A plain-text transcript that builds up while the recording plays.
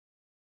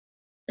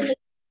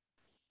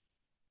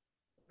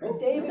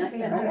David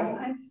came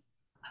home.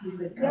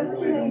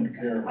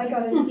 Yesterday, I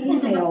got an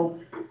email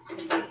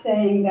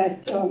saying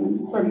that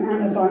from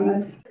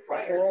Amazon.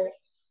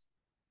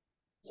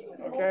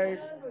 Okay,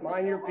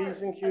 mind your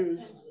P's and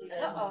Q's.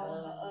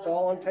 It's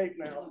all on tape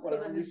now,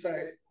 whatever you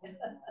say.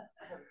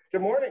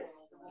 Good morning.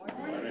 Good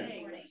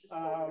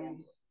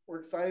morning. We're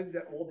excited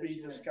that we'll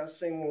be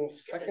discussing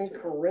 2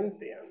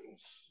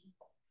 Corinthians.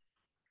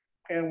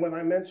 And when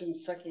I mention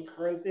 2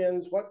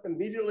 Corinthians, what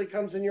immediately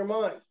comes in your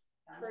mind?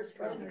 First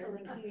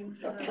Corinthians.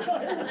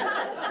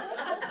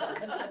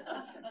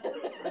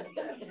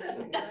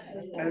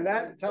 And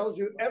that tells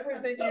you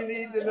everything you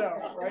need to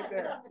know right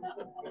there.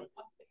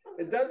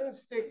 It doesn't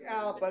stick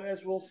out, but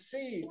as we'll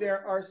see,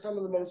 there are some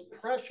of the most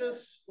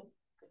precious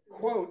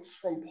quotes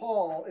from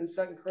Paul in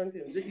 2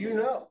 Corinthians that you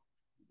know.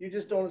 You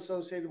just don't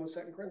associate them with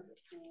 2 Corinthians.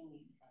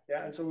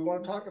 Yeah, and so we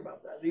want to talk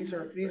about that. These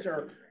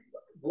are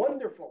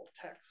wonderful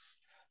texts.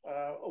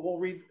 We'll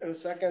read in a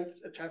second,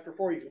 chapter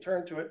 4. You can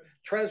turn to it.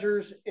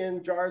 Treasures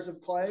in jars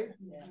of clay.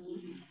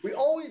 We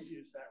always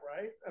use that,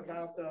 right?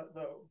 About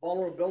the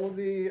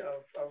vulnerability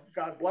of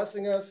God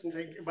blessing us and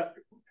taking,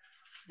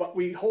 but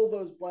we hold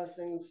those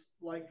blessings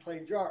like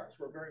clay jars.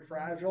 We're very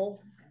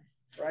fragile,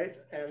 right?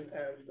 And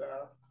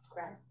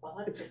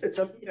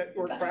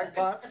we're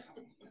crackpots.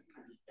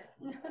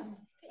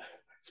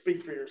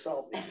 Speak for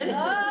yourself.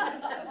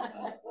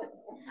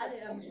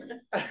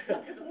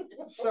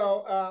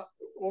 So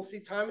we'll see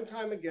time and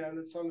time again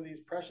that some of these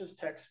precious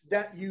texts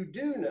that you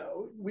do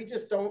know, we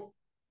just don't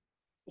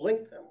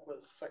link them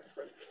with 2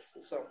 Corinthians.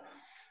 And so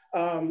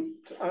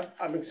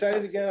I'm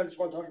excited again. I just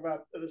want to talk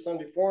about the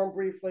Sunday Forum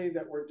briefly,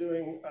 that we're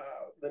doing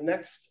the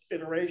next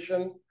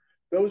iteration.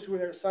 Those who were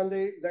there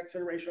Sunday, next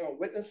iteration on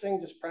witnessing,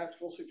 just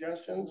practical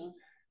suggestions.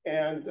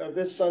 And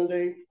this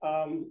Sunday,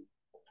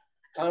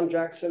 Tom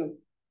Jackson,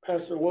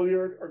 Pastor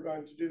Williard are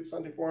going to do the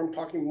Sunday Forum,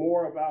 talking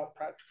more about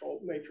practical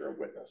nature of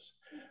witness.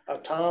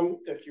 Tom,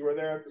 if you were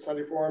there at the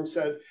Sunday Forum,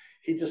 said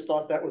he just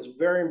thought that was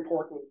very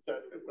important,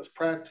 that it was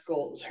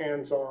practical, it was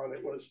hands-on,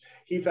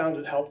 he found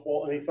it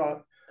helpful, and he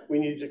thought we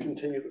needed to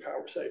continue the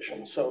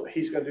conversation. So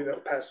he's going to do that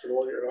with Pastor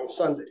Williard on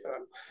Sunday,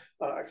 and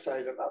I'm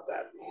excited about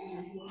that.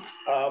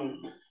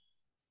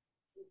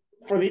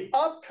 For the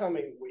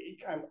upcoming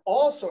week, I'm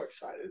also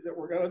excited that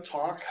we're going to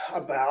talk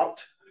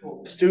about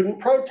student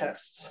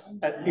protests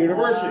at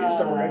universities.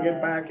 So we're going to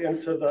get back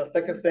into the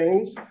thick of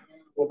things.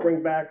 We'll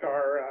bring back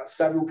our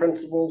 7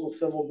 principles of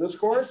civil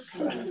discourse.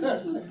 And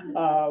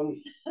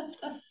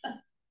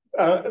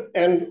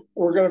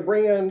we're going to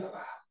bring in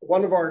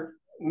one of our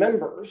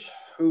members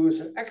who's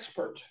an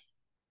expert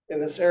in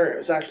this area.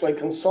 Is actually a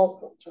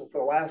consultant. And for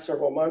the last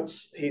several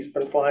months, he's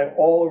been flying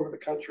all over the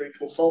country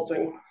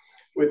consulting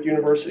with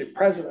university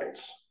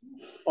presidents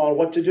on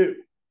what to do.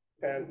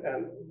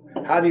 And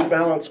how do you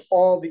balance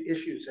all the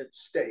issues at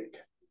stake?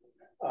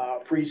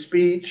 Free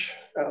speech,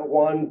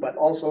 one, but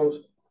also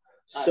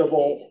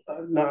civil,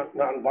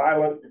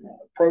 nonviolent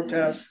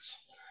protests.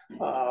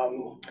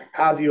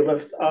 How do you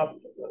lift up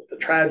the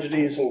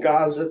tragedies in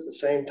Gaza at the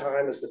same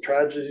time as the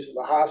tragedies of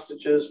the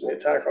hostages and the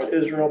attack on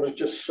Israel? There's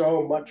just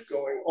so much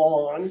going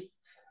on.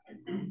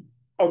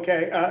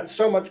 Okay,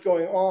 so much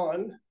going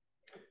on.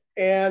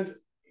 And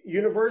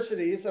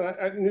universities, and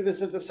I knew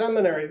this at the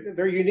seminary,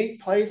 they're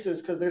unique places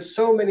because there's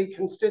so many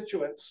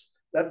constituents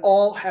that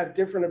all have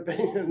different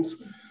opinions.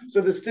 So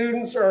the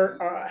students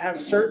have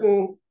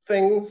certain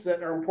things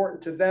that are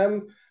important to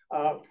them.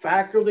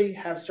 Faculty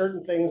have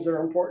certain things that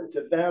are important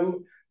to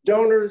them.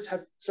 Donors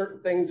have certain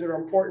things that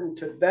are important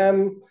to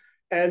them.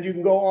 And you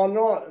can go on and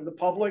on. And the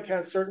public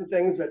has certain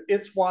things that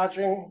it's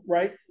watching,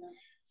 right?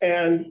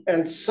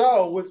 And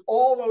so with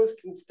all those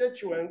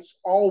constituents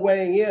all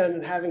weighing in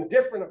and having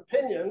different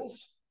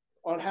opinions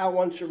on how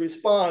one should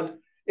respond,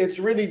 it's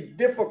really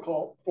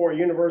difficult for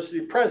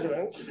university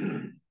presidents.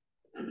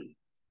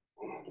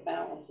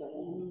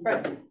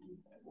 Right.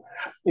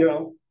 You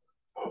know,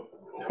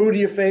 who do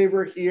you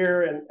favor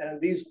here? And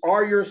these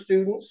are your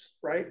students,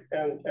 right?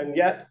 And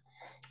yet,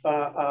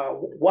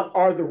 what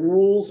are the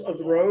rules of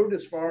the road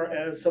as far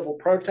as civil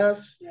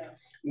protests? Yeah.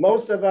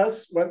 Most of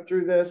us went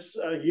through this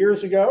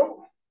years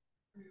ago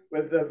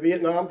with the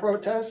Vietnam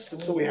protests.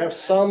 And so we have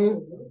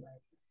some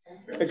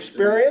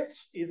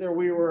experience. Either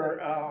we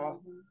were,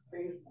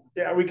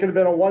 we could have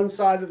been on one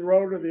side of the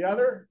road or the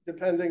other,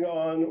 depending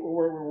on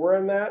where we were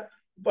in that.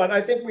 But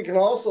I think we can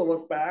also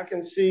look back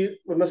and see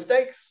the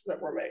mistakes that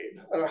were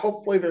made. And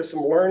hopefully there's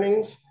some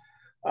learnings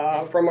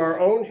from our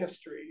own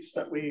histories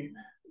that we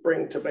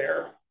bring to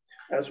bear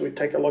as we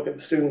take a look at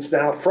the students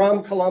now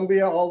from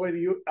Columbia all the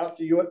way out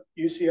to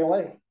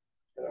UCLA.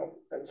 You know,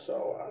 and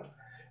so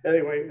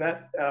anyway,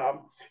 that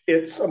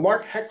it's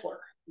Mark Heckler.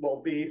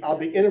 I'll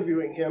be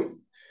interviewing him.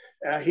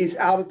 He's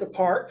out at the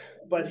park,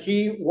 but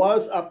he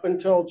was up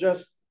until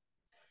just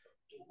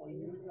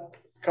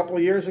a couple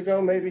of years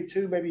ago, maybe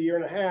a year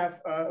and a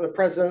half, the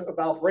president of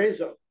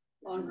Valparaiso.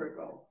 Longer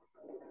ago.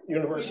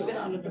 University. He's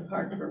been out at the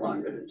park for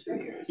longer than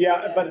 2 years.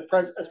 Yeah, but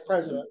as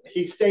president,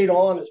 he stayed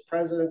on as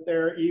president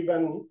there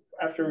even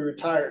after he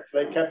retired.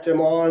 They kept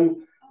him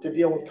on to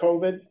deal with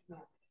COVID.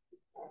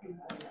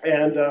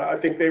 And I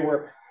think they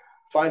were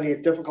finding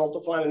it difficult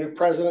to find a new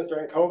president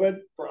during COVID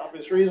for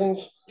obvious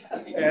reasons.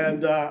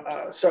 And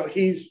so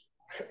he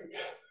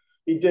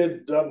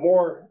did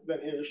more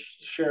than his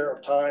share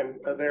of time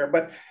there,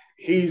 but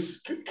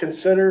he's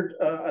considered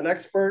an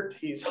expert.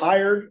 He's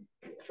hired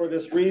for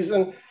this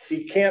reason.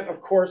 He can't,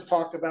 of course,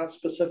 talk about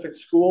specific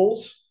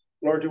schools,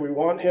 nor do we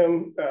want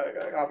him.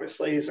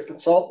 Obviously, he's a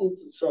consultant,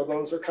 so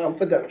those are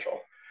confidential.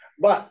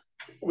 But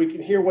we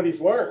can hear what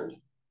he's learned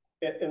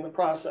in the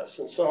process.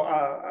 And so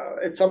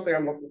it's something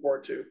I'm looking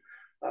forward to.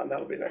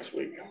 That'll be next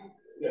week.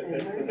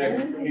 That's the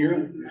next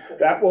year?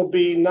 That will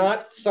be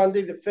not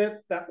Sunday the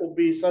 5th, that will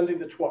be Sunday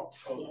the 12th.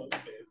 Oh,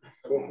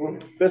 okay.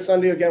 This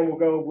Sunday, again, we'll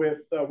go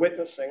with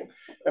witnessing.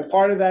 And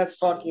part of that's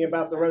talking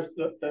about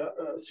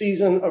the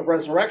season of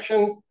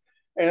resurrection.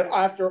 And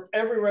after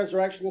every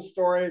resurrection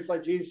story, it's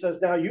like Jesus says,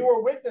 now you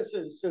are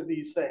witnesses to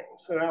these things.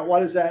 So now what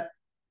does that,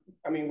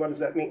 what does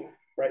that mean,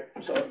 right?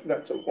 So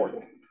that's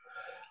important.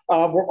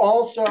 We're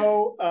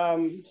also,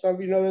 some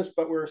of you know this,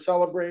 but we're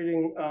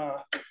celebrating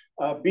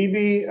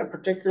Bibi,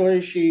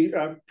 particularly. She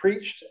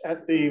preached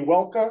at the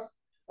Welka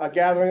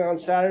gathering on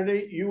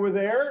Saturday. You were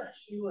there?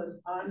 She was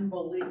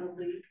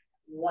unbelievably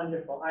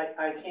wonderful.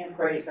 I can't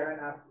praise her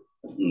enough.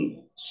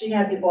 She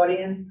had the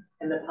audience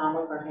in the palm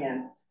of her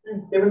hands.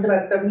 There was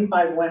about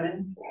 75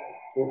 women.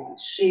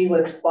 She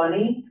was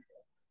funny.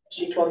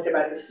 She talked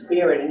about the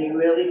spirit, and you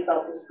really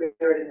felt the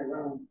spirit in the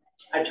room.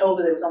 I told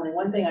her there was only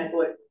one thing I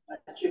thought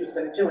she was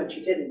going to do, and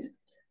she didn't.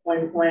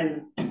 When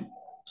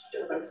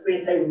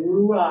spirit say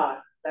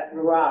 "rua," that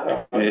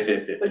 "rua,"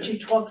 but she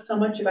talked so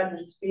much about the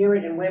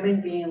spirit and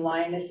women being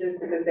lionesses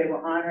because they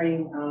were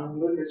honoring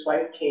Luther's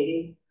wife,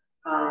 Katie.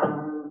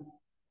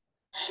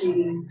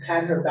 She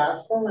had her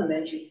gospel, and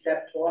then she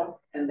stepped off,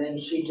 and then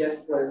she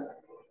just was,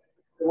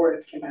 the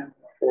words came out.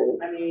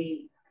 I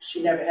mean,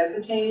 she never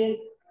hesitated.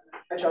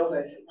 I told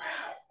her, I said, wow,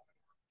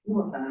 you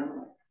were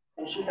phenomenal.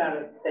 And she found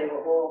it, they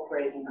were all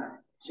praising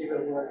her. She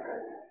really was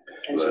good.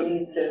 And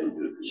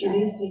she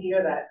needs to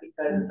hear that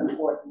because it's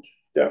important.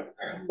 Yeah,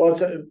 well,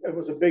 it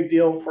was a big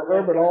deal for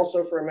her, but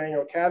also for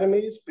Emmanuel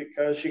Academies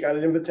because she got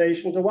an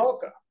invitation to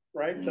Welka,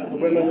 right? To the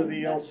women of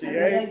the LCA. And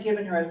they had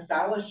given her a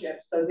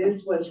scholarship. So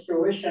this was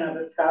fruition of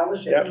a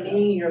scholarship, yep.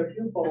 Seeing your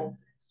pupil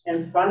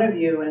in front of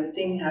you and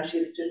seeing how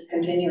she's just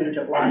continuing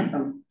to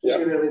blossom. Yep.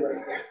 She really was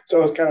good. So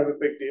it was kind of a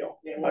big deal,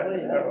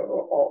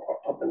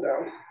 all up and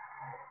down.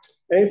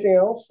 Anything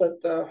else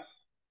that,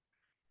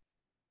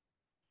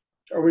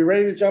 are we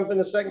ready to jump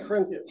into 2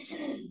 Corinthians?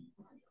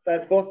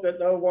 That book that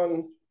no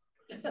one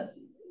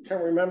can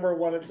remember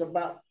what it's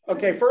about.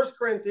 Okay, 1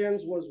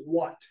 Corinthians was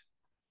what?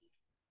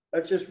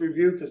 Let's just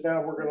review because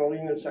now we're going to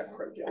lean into 2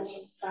 Corinthians.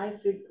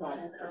 5 big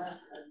problems.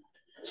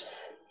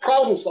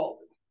 Problem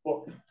solving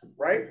book,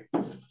 right?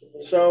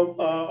 So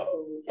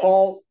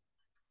Paul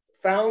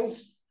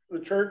founds the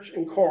church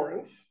in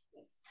Corinth.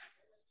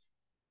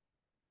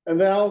 And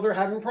now they're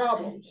having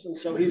problems. And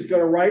so he's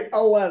going to write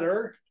a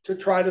letter to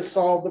try to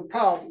solve the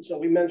problem. So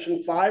we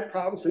mentioned 5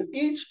 problems. And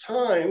each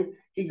time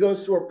he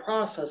goes through a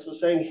process of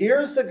saying,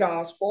 here's the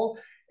gospel.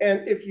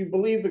 And if you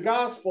believe the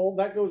gospel,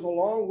 that goes a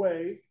long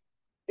way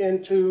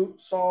into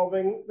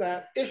solving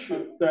that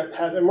issue that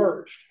had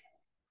emerged.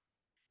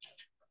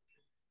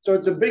 So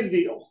it's a big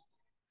deal.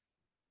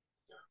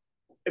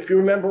 If you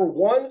remember,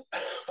 one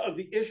of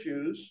the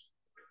issues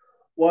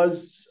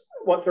was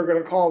what they're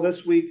going to call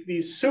this week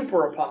these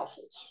super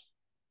apostles.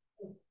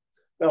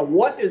 Now,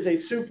 what is a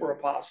super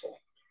apostle?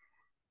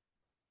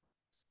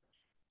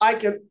 I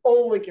can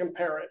only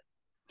compare it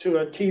to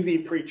a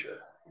TV preacher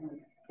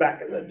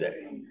back in the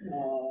day.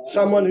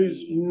 Someone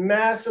who's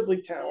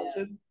massively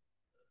talented,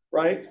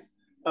 right?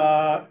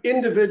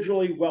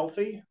 Individually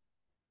wealthy.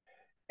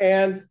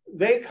 And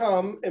they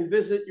come and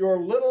visit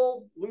your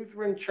little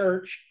Lutheran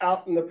church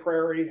out in the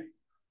prairie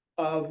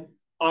of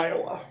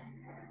Iowa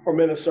or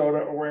Minnesota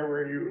or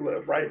wherever you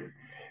live, right?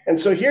 And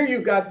so here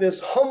you've got this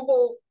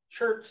humble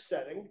church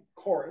setting,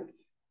 Corinth,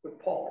 with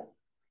Paul.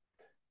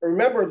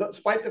 Remember,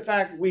 despite the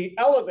fact we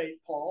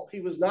elevate Paul,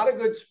 he was not a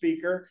good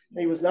speaker, and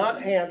he was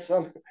not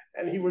handsome,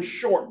 and he was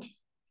short.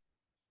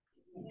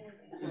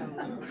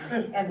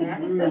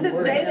 Does it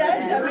say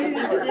that? I mean,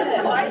 is it in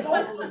the Bible?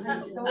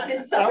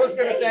 I was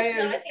going to say,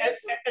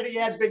 and he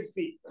had big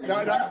feet. No,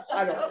 I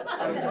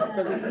don't know.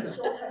 Does it say?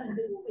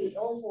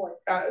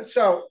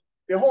 So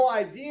the whole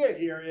idea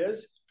here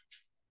is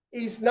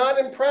he's not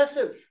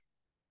impressive.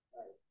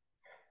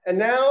 And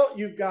now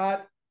you've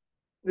got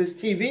this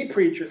TV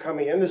preacher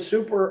coming in, the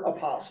super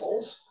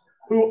apostles,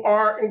 who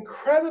are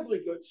incredibly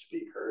good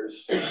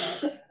speakers,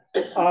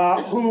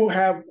 who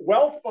have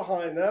wealth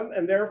behind them,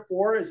 and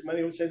therefore, as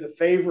many would say, the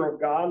favor of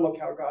God. Look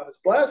how God is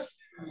blessed.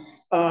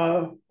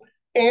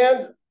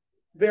 And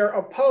they're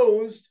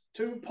opposed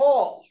to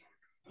Paul.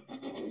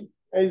 And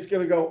he's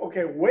going to go,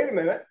 okay, wait a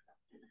minute.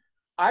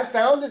 I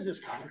founded this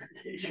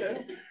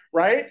congregation,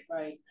 right?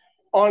 Right.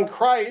 On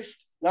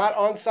Christ, not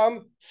on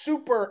some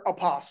super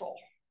apostle.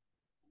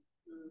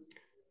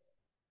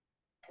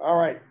 All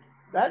right,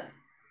 that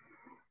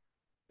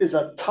is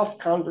a tough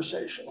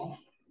conversation.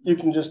 You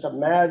can just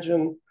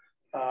imagine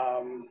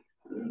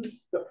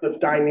the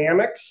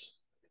dynamics.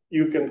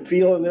 You can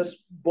feel in this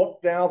book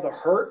now the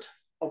hurt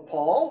of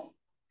Paul.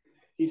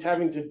 He's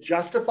having to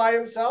justify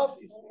himself.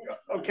 He's,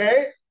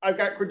 okay, I've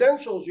got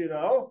credentials, you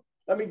know.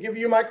 Let me give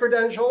you my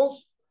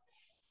credentials.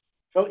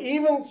 He'll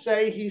even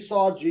say he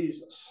saw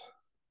Jesus.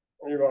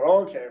 And you're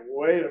going, okay,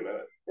 wait a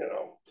minute, you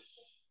know,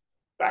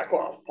 back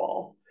off,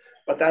 Paul.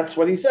 But that's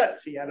what he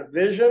says. He had a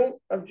vision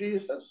of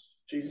Jesus.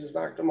 Jesus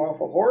knocked him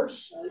off a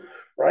horse,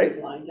 right?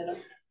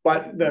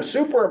 But the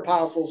super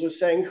apostles are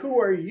saying, who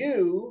are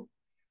you?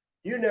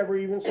 You never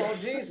even saw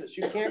Jesus.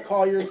 You can't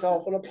call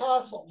yourself an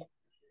apostle.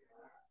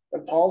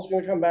 And Paul's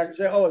going to come back and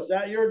say, oh, is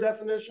that your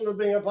definition of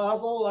being an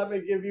apostle? Let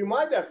me give you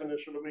my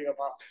definition of being an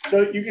apostle.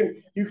 So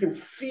you can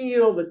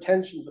feel the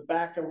tension, the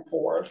back and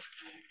forth.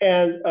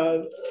 And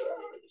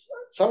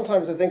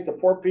sometimes I think the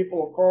poor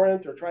people of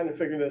Corinth are trying to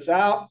figure this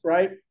out,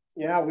 right?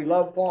 Yeah, we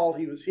love Paul.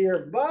 He was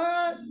here,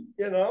 but,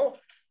 you know,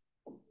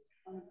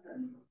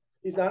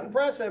 he's not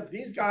impressive.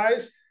 These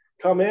guys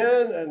come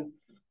in and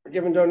are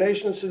giving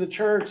donations to the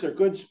church. They're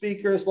good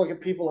speakers. Look at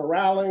people are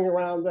rallying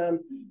around them.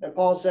 And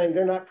Paul's saying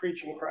they're not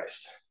preaching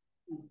Christ.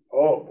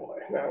 Oh boy,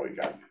 now we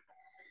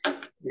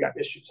got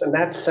issues. And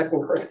that's 2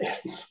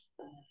 Corinthians.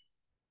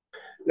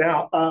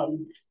 Now,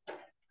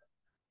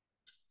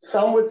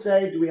 some would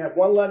say, do we have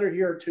one letter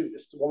here or two?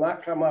 This will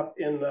not come up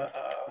in the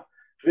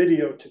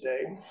video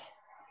today.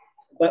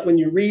 But when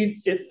you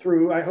read it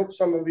through, I hope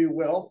some of you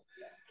will,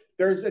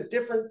 there's a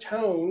different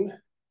tone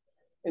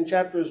in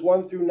chapters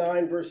 1 through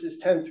 9, verses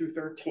 10 through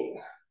 13.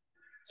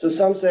 So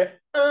some say,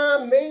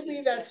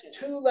 maybe that's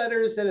two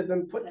letters that have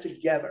been put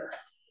together.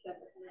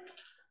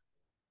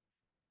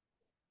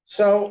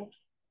 So,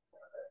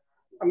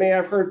 I mean,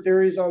 I've heard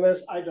theories on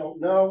this. I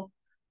don't know.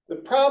 The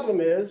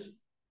problem is,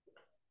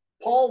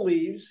 Paul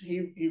leaves.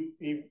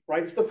 He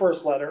writes the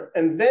first letter,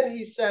 and then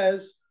he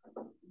says,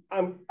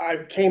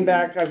 I came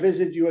back, I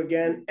visited you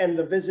again, and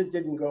the visit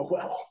didn't go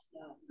well.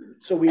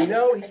 So we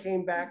know he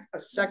came back a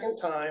second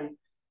time,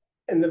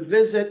 and the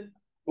visit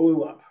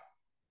blew up.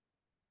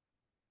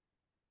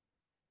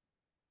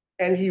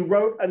 And he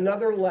wrote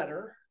another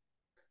letter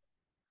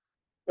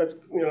that's,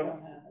 you know,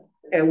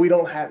 and we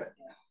don't have it.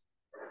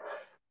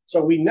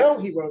 So we know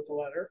he wrote the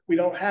letter, we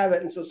don't have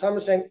it. And so some are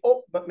saying,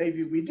 oh, but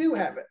maybe we do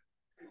have it.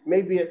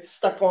 Maybe it's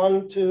stuck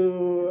on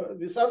to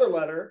this other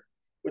letter,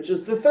 which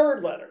is the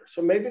third letter.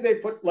 So maybe they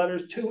put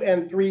letters 2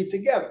 and 3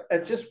 together.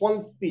 That's just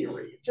one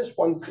theory,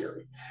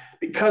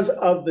 because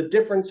of the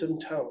difference in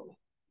tone.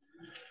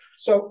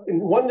 So in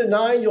 1 to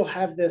 9, you'll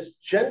have this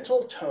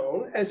gentle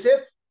tone as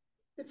if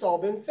it's all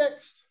been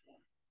fixed.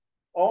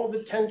 All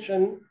the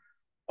tension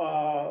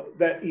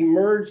that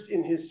emerged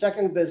in his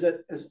second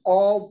visit has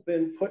all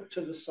been put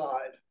to the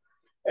side,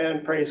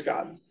 and praise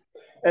God.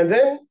 And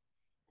then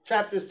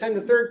chapters 10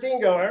 to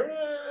 13 go,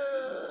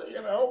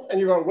 you know, and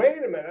you're going, wait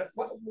a minute,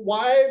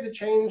 why the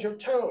change of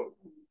tone?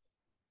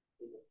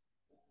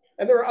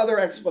 And there are other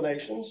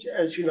explanations.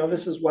 As you know,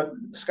 this is what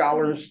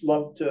scholars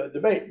love to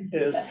debate,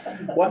 is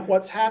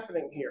what's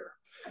happening here.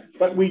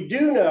 But we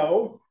do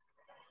know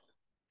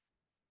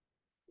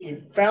he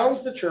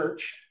founds the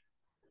church.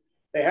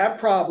 They have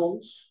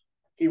problems.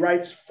 He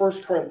writes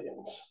 1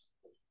 Corinthians.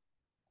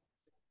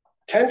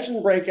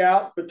 Tension break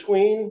out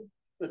between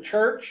the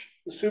church,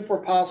 the super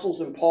apostles,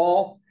 and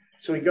Paul.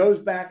 So he goes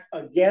back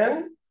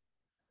again.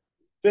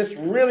 This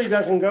really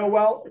doesn't go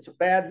well. It's a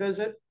bad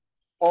visit.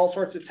 All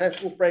sorts of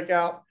tensions break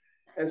out.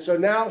 And so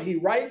now he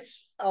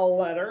writes a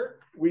letter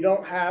we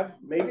don't have,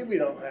 maybe we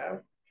don't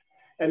have.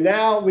 And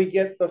now we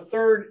get the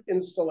third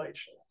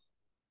installation.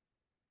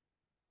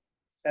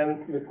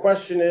 And the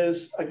question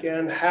is,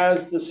 again,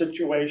 have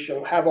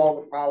all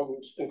the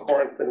problems in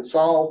Corinth been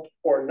solved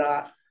or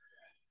not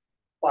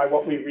by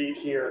what we read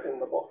here in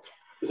the book?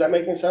 Is that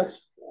making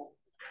sense?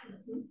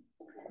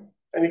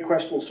 Any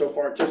questions so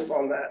far just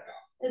on that?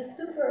 The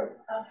super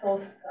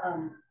apostles,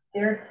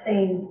 they're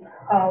saying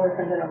Paul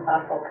isn't an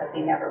apostle because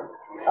he never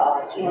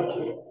saw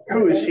Jesus.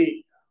 Who is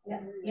he?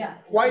 Yeah.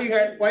 Why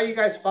are you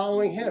guys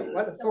following him?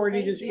 What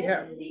authority does he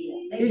have?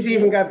 He's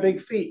even got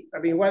big feet. I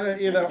mean, what,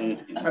 you know,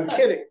 I'm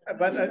kidding,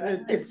 but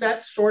it's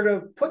that sort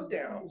of put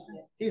down.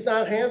 He's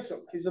not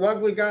handsome. He's an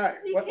ugly guy.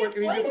 What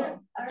can he do?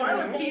 If I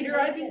was Peter,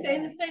 I'd be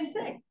saying the same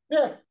thing.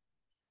 Yeah.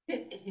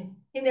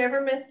 He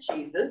never met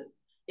Jesus.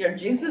 You know,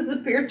 Jesus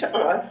appeared to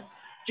us.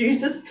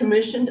 Jesus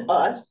commissioned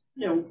us.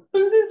 You know,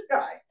 who's this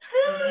guy?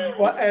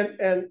 Well,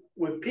 and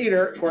with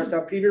Peter, of course,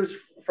 now Peter's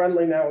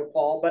friendly now with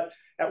Paul, but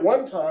at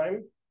one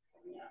time,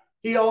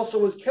 he also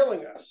was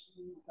killing us.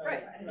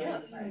 Right,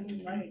 yes.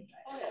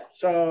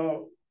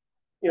 So,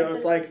 you know,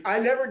 it's like, I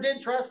never did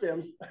trust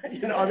him.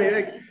 You know, I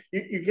mean,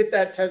 you get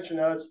that tension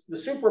now. It's the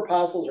super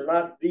apostles are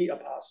not the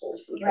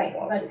apostles. Right,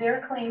 but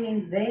they're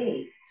claiming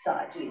they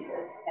saw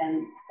Jesus,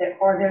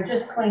 or they're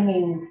just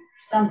claiming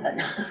something,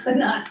 but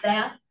not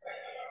that.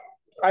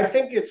 I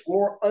think it's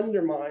more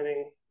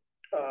undermining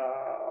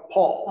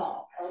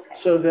Paul, okay.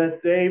 So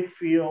that they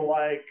feel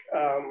like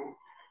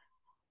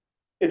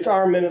it's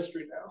our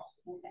ministry now.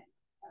 Okay.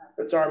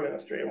 It's our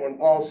ministry. And when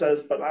Paul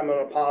says, but I'm an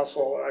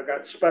apostle and I've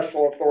got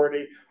special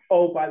authority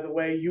oh, by the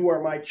way, you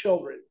are my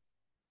children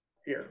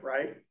here,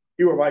 right?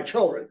 You are my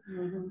children.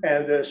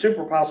 And the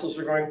super apostles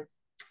are going,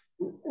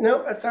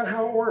 no, that's not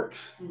how it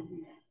works.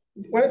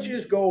 Why don't you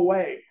just go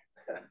away,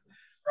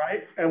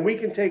 right? And we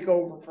can take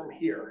over from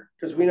here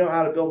because we know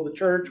how to build the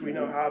church. We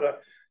know how to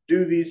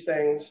do these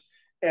things.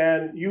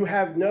 And you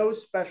have no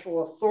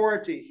special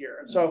authority here.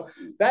 And so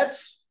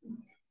that's,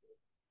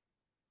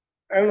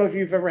 I don't know if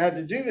you've ever had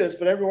to do this,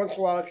 but every once in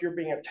a while, if you're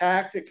being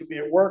attacked, it could be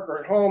at work or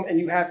at home, and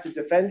you have to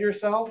defend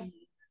yourself,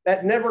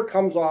 that never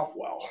comes off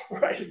well,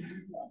 right?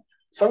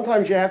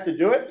 Sometimes you have to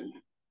do it.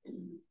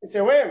 You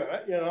say, wait a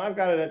minute, you know, I've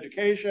got an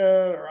education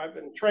or I've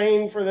been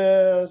trained for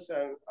this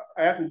and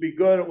I happen to be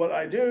good at what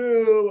I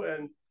do.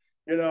 And,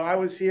 you know, I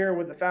was here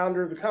with the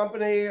founder of the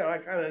company and I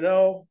kind of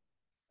know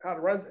how to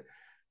run.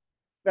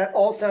 That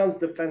all sounds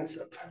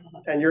defensive.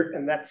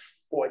 And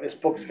that's, boy, this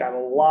book's got a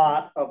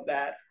lot of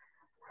that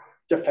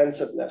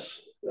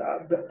defensiveness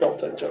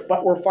built into it.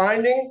 But we're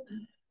finding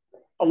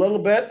a little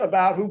bit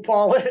about who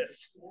Paul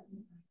is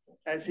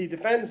as he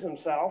defends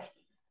himself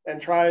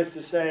and tries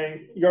to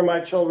say, you're my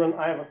children,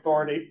 I have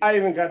authority. I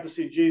even got to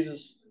see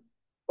Jesus.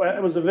 Well,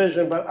 it was a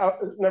vision, but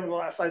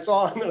nevertheless, I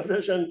saw him in a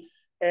vision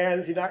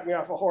and he knocked me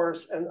off a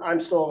horse and I'm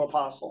still an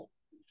apostle.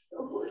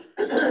 Who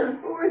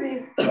are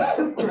these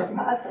super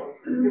apostles?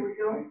 Here we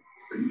go.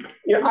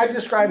 Yeah, I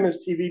describe them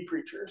as TV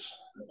preachers.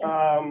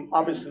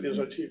 Obviously, there's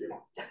no TV.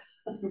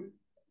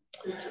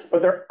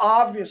 But they're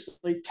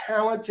obviously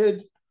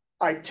talented,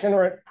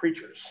 itinerant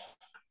preachers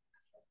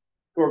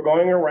who are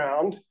going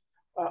around.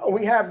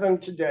 We have them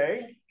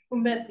today. Who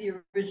met the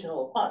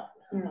original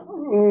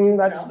apostles?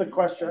 That's the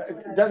question.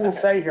 It doesn't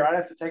say here. I'd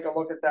have to take a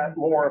look at that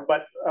more.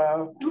 But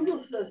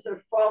Google says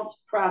they're false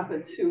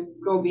prophets who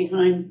go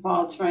behind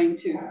Paul trying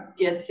to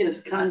get his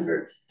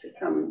converts to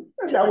come.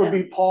 That would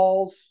be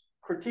Paul's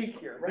critique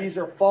here. Right. These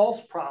are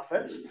false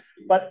prophets,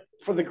 but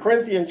for the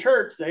Corinthian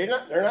church, they're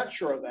not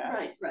sure of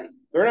that. Right.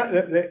 They're not.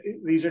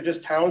 These are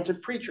just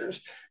talented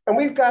preachers, and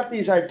we've got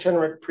these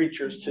itinerant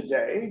preachers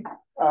today.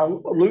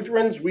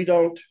 Lutherans, we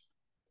don't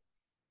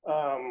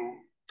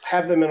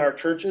have them in our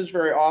churches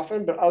very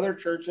often, but other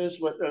churches,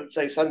 let's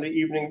say Sunday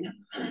evening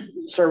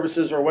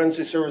services or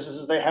Wednesday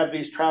services, they have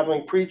these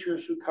traveling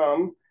preachers who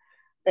come,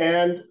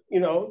 and you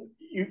know,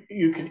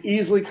 you could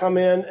easily come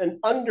in and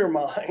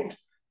undermine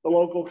the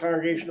local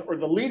congregation or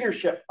the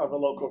leadership of the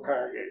local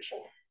congregation.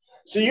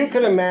 So you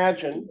could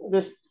imagine,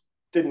 this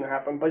didn't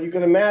happen, but you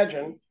could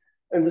imagine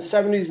in the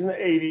 70s and the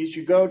 80s,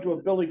 you go to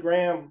a Billy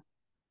Graham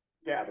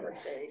gathering.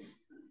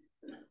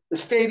 The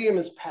stadium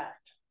is packed.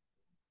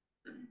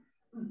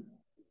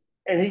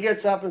 And he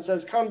gets up and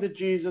says, come to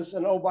Jesus.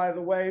 And oh, by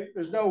the way,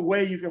 there's no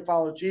way you can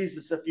follow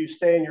Jesus if you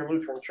stay in your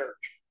Lutheran church.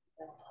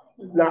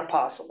 Not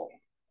possible.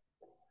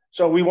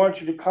 So we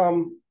want you to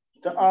come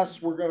to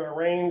us. We're going to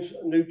arrange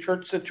new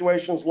church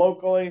situations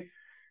locally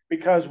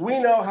because we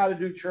know how to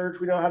do church.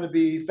 We know how to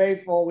be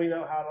faithful. We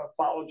know how to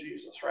follow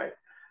Jesus, right?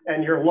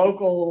 And your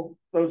local,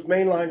 those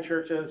mainline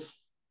churches,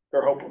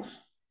 they're hopeless.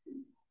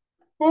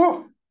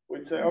 Oh,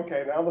 we'd say,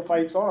 okay, now the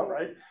fight's on,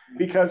 right?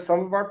 Because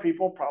some of our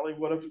people probably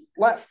would have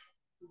left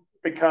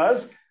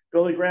because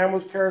Billy Graham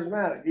was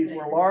charismatic. These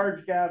were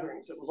large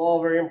gatherings. It was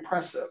all very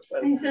impressive.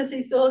 And he says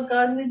he saw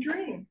God in a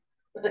dream.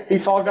 He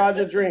saw God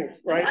in a dream,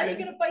 right? How are you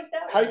going to fight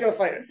that? How are you going to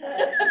fight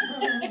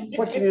it?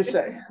 What can you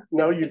say?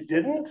 No, you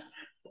didn't.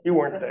 You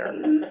weren't there.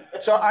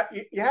 So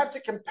you have to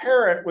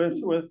compare it with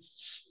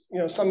you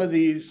know, some of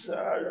these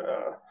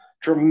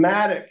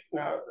dramatic.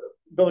 Now,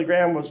 Billy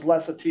Graham was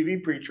less a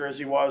TV preacher as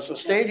he was a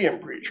stadium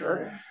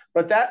preacher,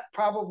 but that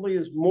probably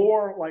is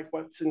more like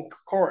what's in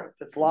Corinth.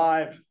 It's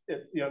live. You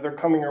know, they're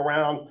coming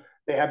around.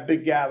 They have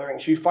big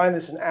gatherings. You find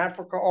this in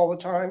Africa all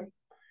the time.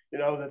 You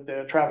know, that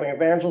the traveling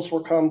evangelists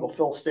will come, they'll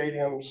fill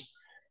stadiums,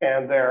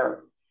 and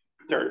they're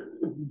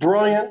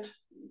brilliant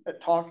at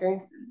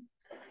talking.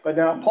 But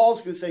now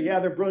Paul's going to say,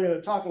 yeah, they're brilliant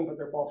at talking, but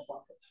they're false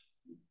prophets.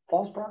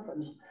 False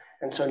prophets.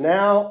 And so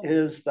now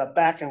is the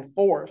back and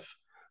forth,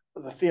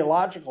 the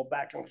theological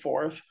back and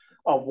forth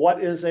of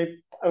what is an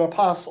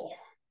apostle.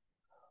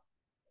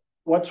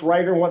 What's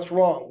right and what's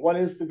wrong? What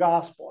is the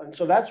gospel? And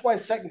so that's why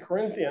 2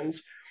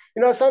 Corinthians,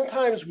 you know,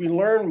 sometimes we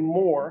learn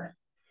more.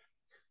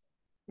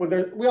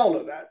 We all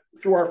know that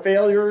through our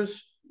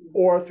failures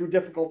or through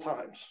difficult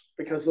times,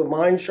 because the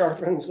mind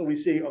sharpens and we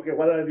see, okay,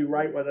 what did I do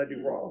right? What did I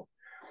do wrong?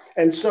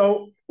 And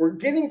so we're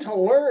getting to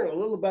learn a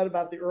little bit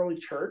about the early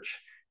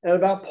church and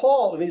about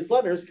Paul in these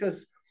letters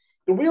because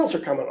the wheels are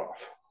coming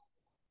off.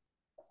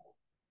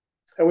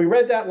 And we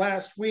read that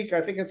last week.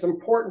 I think it's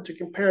important to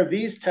compare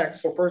these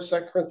texts in 1st,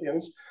 2nd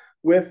Corinthians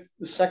with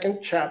the 2nd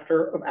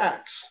chapter of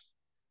Acts,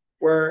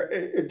 where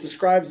it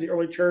describes the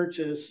early church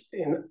as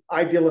in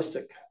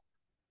idealistic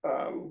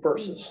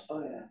verses.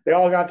 Oh, yeah. They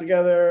all got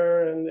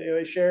together and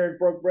they shared,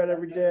 broke bread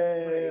every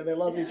day, and they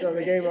loved each other.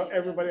 They gave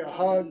everybody a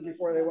hug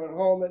before they went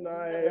home at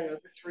night.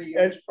 For 3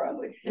 years,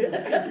 probably.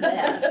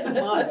 Yeah, 2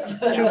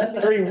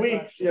 months. 3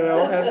 weeks, you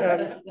know.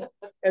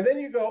 And then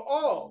you go,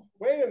 oh,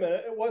 wait a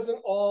minute, it wasn't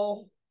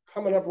all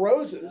coming up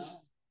roses.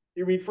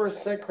 You read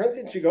 1st and 2nd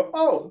Corinthians, you go,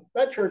 oh,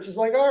 that church is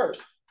like ours.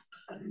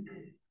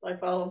 Like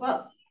all of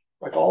us.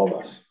 like all of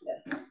us.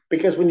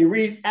 Because when you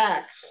read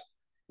Acts,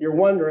 you're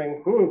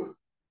wondering,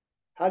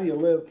 how do you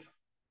live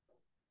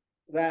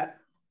that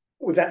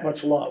with that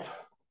much love?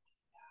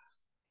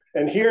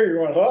 And here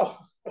you're going,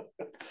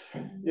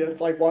 yeah,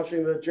 it's like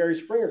watching the Jerry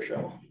Springer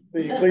show,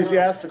 the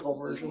ecclesiastical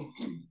version.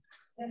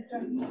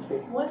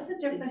 What's the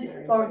difference,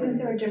 or is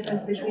there a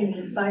difference between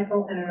a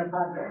disciple and an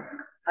apostle?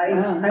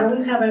 I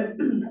always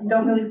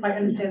don't really quite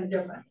understand the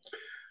difference.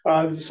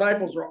 The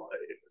disciples are,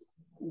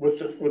 with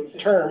the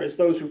term, is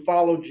those who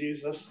follow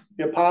Jesus.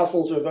 The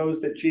apostles are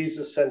those that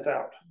Jesus sent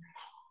out.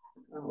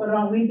 But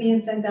aren't we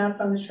being sent out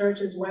from the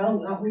church as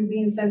well? Aren't we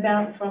being sent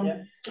out from?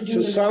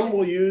 So some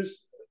will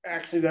use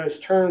actually those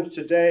terms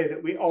today,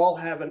 that we all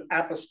have an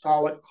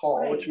apostolic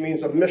call, which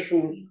means a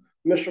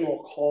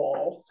missional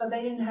call. So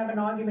they didn't have an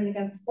argument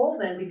against Paul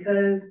then,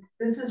 because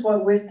this is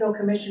what we're still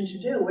commissioned to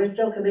do. We're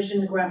still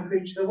commissioned to go out and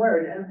preach the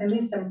word, and at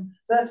least so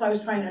that's why I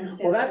was trying to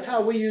understand. Well, that's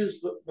how we use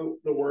the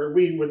word.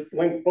 We would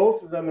link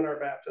both of them in our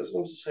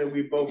baptisms to say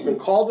we've both been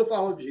called to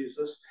follow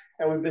Jesus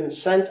and we've been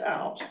sent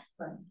out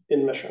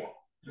in mission.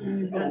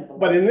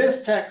 But in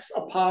this text,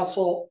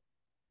 apostle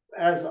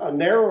has a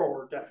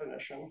narrower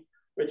definition,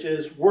 which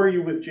is, were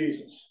you with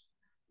Jesus?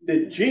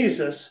 Did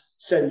Jesus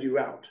send you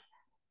out?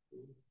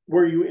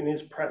 Were you in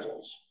his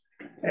presence?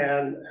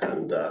 And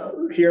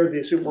here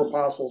the super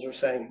apostles are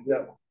saying,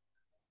 no,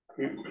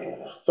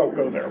 don't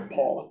go there,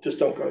 Paul. Just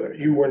don't go there.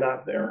 You were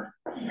not there.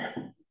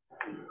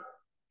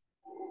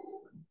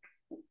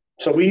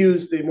 So we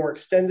use the more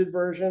extended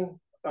version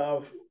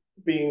of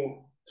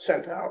being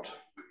sent out.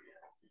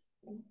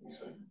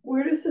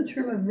 Where does the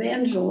term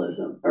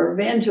evangelism or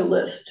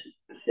evangelist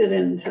fit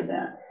into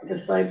that?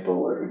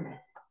 Disciple or?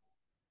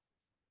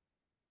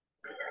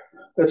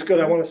 That's good.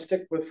 I want to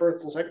stick with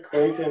 1st and 2nd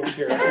Corinthians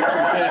here.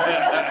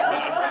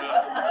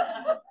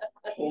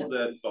 Hold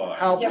that thought.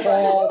 How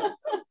Paul,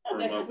 For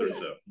a month or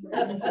so.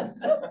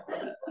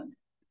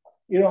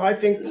 I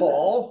think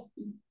Paul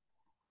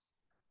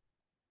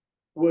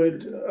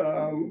would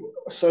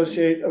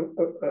associate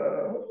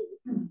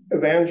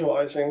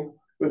evangelizing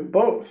with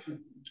both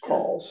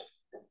calls,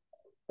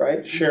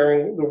 right?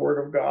 Sharing the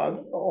word of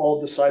God. All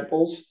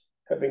disciples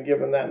have been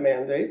given that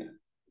mandate.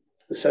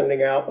 The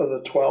sending out of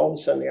the 12, the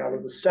sending out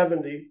of the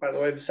 70. By the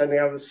way, the sending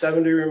out of the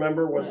 70,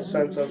 remember, was a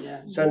sense of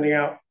sending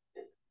out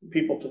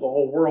people to the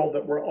whole world,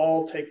 that we'll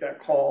all take that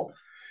call.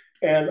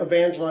 And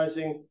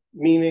evangelizing,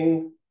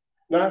 meaning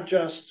not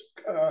just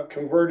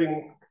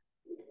converting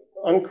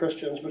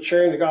unchristians, but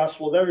sharing the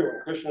gospel with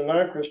everyone, Christian and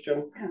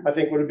non-Christian, I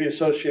think would be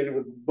associated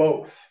with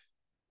both.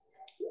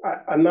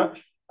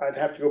 I'd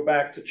have to go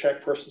back to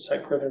check 1st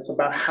and 2nd Corinthians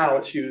about how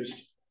it's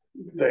used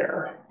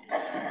there.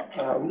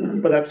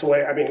 But that's the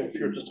way, if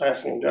you're just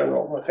asking in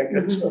general, I think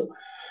it's,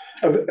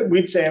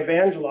 we'd say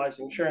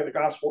evangelizing, sharing the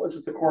gospel is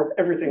at the core of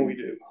everything we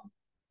do.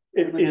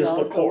 It is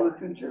the core.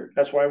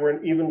 That's why we're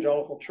an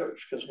evangelical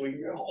church, because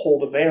we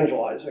hold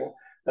evangelizing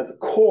at the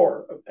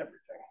core of everything.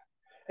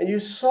 And you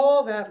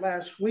saw that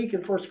last week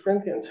in 1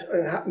 Corinthians.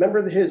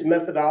 Remember his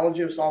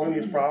methodology of solving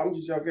these problems?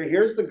 He said, okay,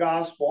 here's the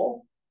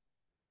gospel.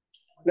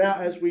 Now,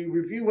 as we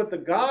review what the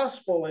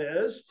gospel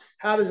is,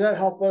 how does that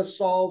help us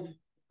solve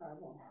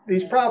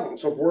these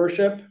problems of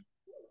worship,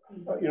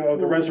 of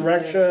the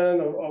resurrection,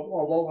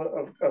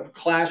 of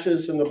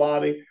clashes in the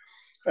body?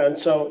 And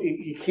so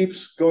he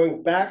keeps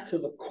going back to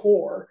the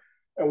core,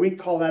 and we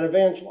call that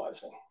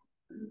evangelizing.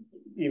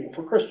 Even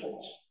for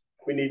Christians,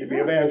 we need to be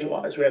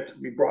evangelized. We have to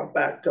be brought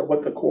back to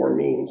what the core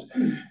means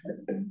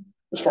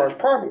as far as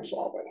problem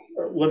solving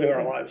or living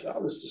our lives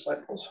out as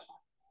disciples.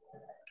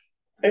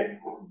 And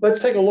let's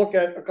take a look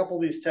at a couple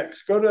of these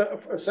texts. Go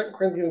to 2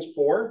 Corinthians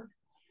 4.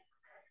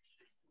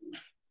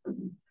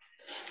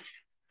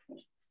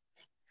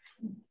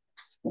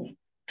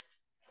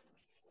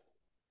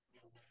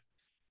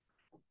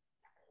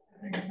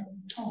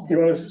 You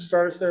want to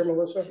start us there,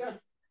 Melissa? Sure.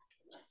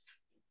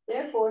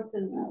 Therefore,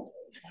 since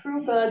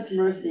through God's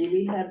mercy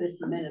we have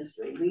this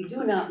ministry, we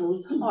do not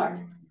lose heart.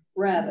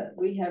 Rather,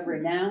 we have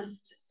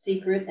renounced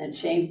secret and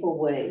shameful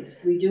ways.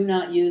 We do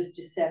not use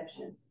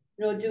deception,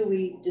 nor do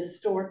we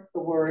distort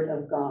the word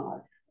of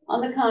God.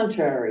 On the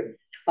contrary,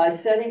 by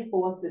setting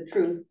forth the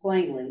truth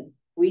plainly,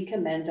 we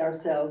commend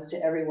ourselves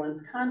to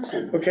everyone's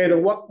conscience. Okay, now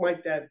what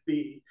might that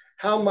be?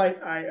 How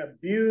might I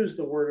abuse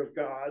the word of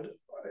God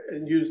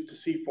and use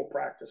deceitful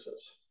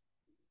practices?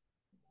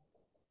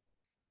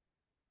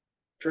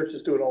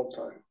 Churches do it all the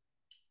time.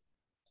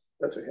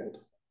 That's a hint.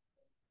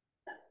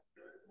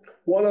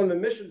 One on the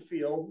mission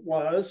field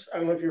was, I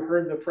don't know if you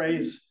heard the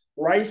phrase,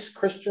 rice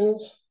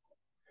Christians,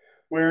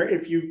 where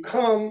if you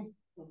come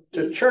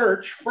to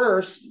church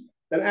first,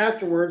 then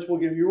afterwards we'll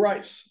give you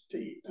rice to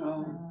eat.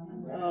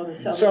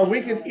 So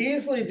we could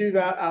easily do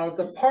that out at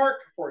the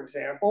park, for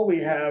example.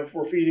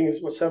 We're feeding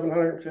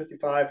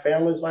 755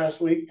 families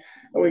last week.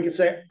 And we could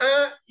say,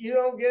 you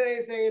don't get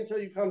anything until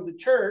you come to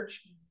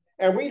church.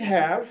 And we'd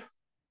have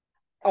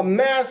a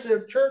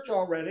massive church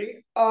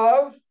already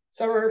of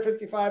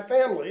 755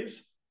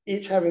 families,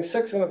 each having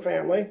 6 in a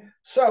family.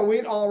 So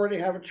we'd already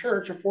have a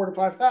church of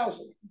 4,000 to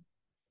 5,000.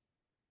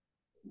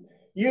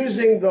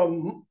 Using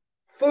the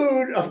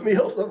food of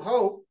Meals of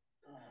Hope,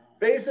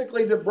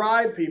 basically to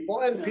bribe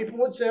people, and people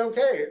would say,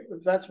 okay,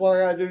 if that's what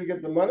I gotta do to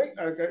get the money,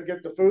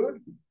 get the food,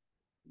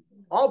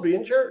 I'll be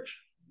in church.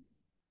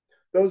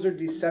 Those are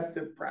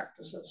deceptive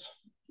practices.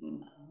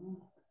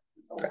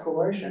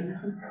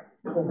 Coercion.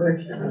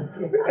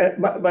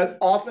 But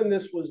often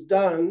this was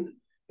done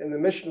in the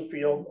mission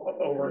field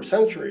over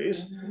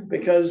centuries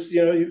because,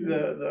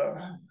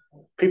 the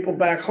people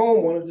back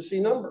home wanted to see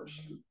numbers.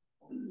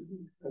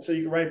 And so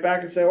you can write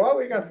back and say, well,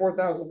 we got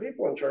 4,000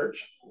 people in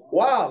church.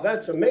 Wow,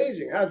 that's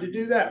amazing. How'd you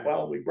do that?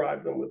 Well, we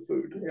bribed them with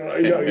food. You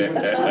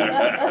wouldn't say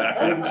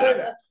that. You wouldn't say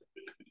that.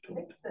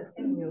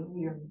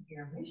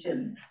 Your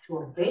mission to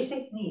a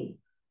basic need,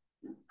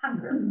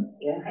 hunger,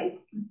 right?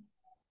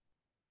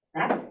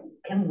 That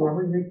can grow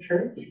in your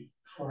church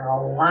for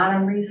a lot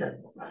of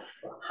reasons,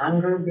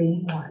 hunger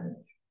being one.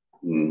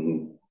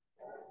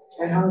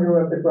 And hunger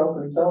of the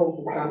broken soul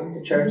who comes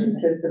to church and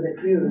sits in the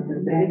pews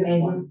is the biggest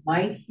And one. you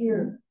might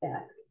hear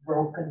that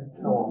broken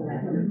soul.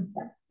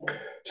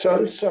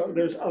 So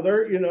there's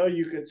other,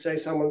 you could say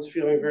someone's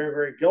feeling very,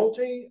 very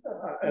guilty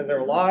in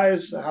their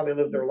lives, how they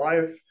live their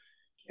life.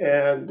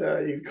 And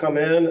you come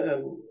in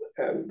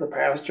and the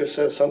pastor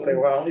says something,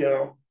 well,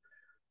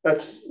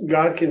 that's,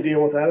 God can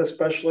deal with that,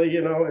 especially,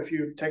 if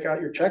you take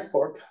out your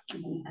checkbook.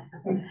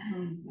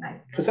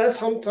 Because that's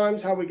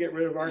sometimes how we get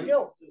rid of our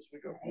guilt, is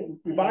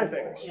we buy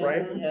things,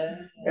 right?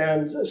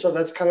 And so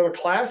that's kind of a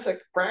classic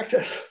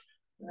practice.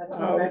 That's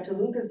going back to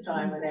Lucas'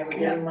 time when they were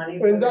giving money.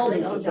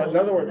 Indulgences, in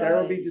other words,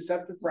 there will be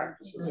deceptive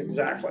practices,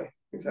 exactly.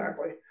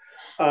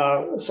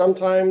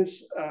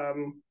 Sometimes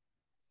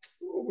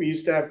we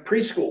used to have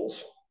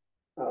preschools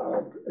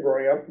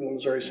growing up in the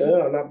Missouri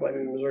Synod. I'm not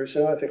blaming the Missouri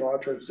Synod, I think a lot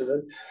of churches did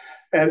it.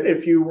 And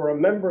if you were a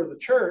member of the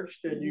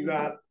church, then you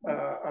got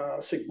a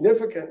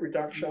significant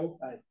reduction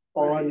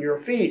on your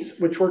fees,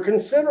 which were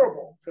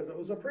considerable because it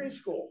was a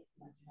preschool.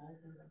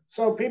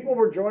 So people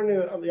were joining,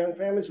 the young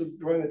families would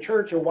join the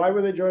church. And why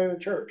were they joining the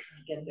church?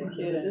 Get their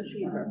kids.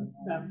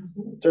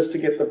 Just to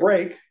get the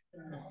break.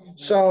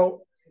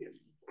 So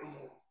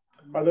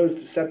are those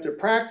deceptive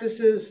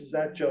practices? Is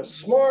that just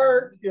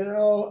smart?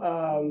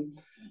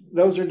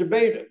 Those are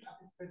debated.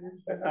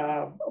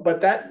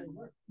 But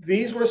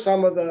these were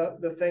some of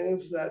the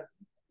things that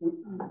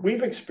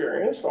we've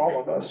experienced, all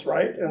of us,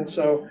 right? And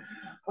so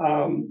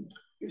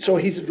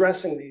he's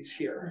addressing these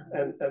here,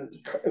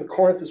 and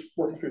Corinth is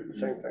working through the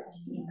same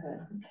things.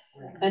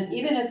 Okay. And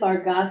even if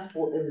our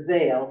gospel is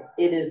veiled,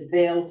 it is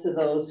veiled to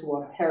those who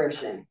are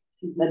perishing.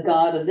 The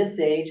God of this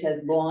age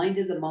has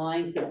blinded the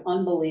minds of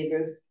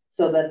unbelievers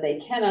so that they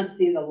cannot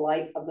see the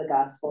light of the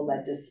gospel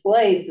that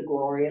displays the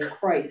glory of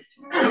Christ,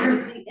 who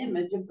is the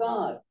image of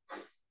God.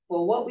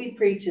 For what we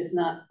preach is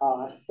not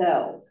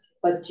ourselves,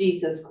 but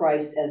Jesus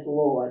Christ as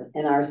Lord,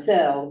 and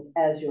ourselves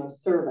as your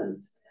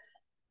servants,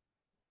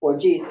 for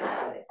Jesus'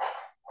 sake.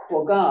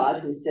 For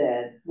God, who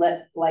said,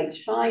 let light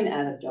shine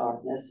out of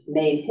darkness,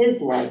 made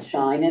his light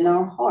shine in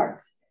our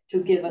hearts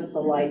to give us the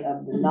light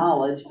of the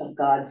knowledge of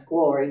God's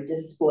glory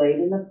displayed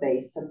in the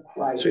face of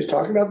Christ. So he's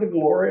talking about the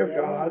glory of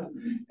God,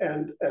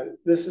 and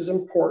this is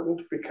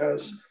important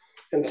because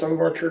in some of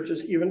our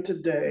churches, even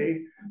today,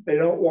 they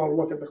don't want to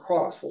look at the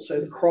cross. They'll say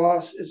the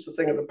cross is the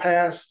thing of the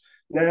past.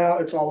 Now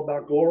it's all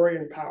about glory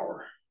and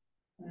power,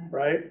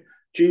 right?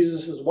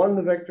 Jesus has won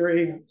the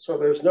victory, so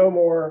there's no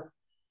more,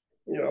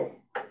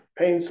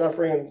 pain,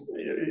 suffering.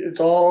 It's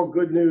all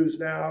good news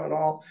now and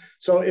all.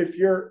 So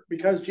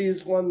because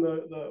Jesus won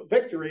the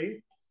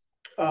victory,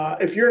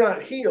 if you're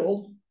not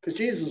healed, because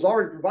Jesus has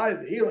already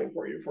provided the healing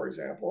for you, for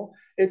example,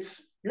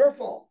 it's your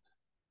fault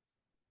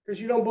because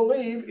you don't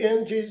believe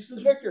in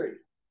Jesus' victory.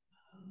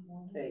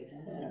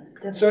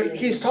 So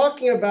he's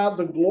talking about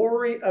the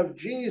glory of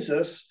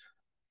Jesus,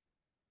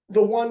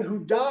 the one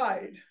who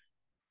died,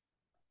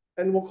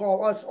 and will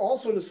call us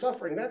also to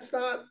suffering. That's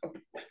not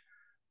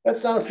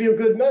a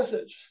feel-good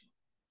message,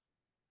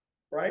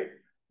 right?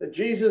 That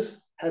Jesus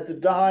had to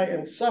die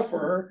and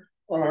suffer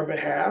on our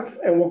behalf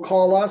and will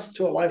call us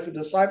to a life of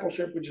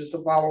discipleship, which is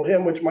to follow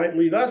him, which might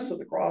lead us to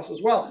the cross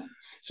as well.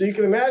 So you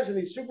can imagine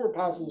these super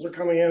apostles are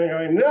coming in and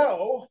going,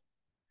 no,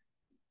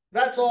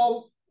 that's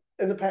all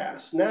in the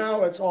past.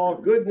 Now it's all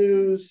good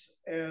news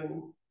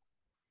and,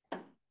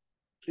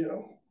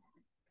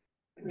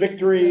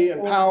 victory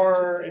and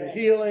power and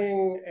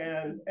healing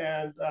and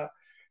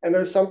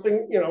there's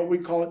something, we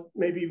call it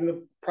maybe even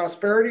the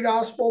prosperity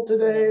gospel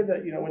today,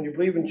 that, when you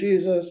believe in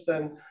Jesus,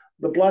 then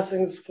the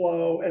blessings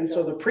flow. And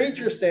so the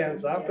preacher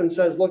stands up and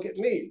says, look at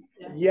me.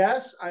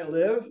 Yes, I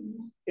live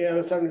in a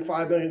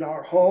 $75 million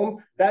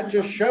home. That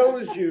just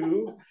shows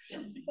you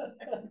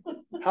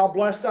how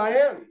blessed I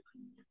am.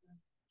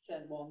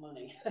 Send more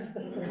money.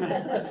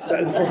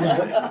 Send more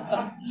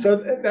money. So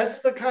that's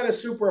the kind of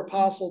super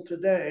apostle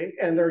today,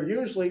 and they're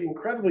usually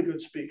incredibly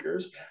good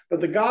speakers,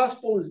 but the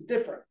gospel is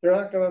different. They're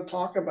not going to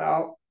talk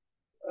about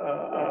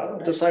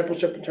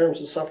discipleship in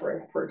terms of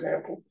suffering, for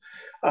example.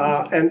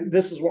 And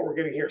this is what we're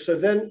getting here. So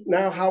then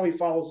now how he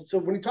follows it. So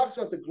when he talks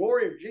about the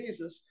glory of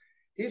Jesus,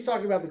 He's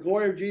talking about the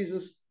glory of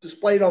Jesus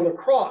displayed on the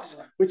cross,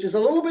 which is a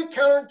little bit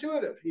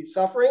counterintuitive. He's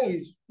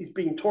suffering, he's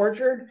being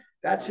tortured.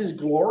 That's his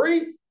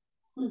glory.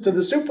 So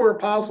the super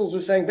apostles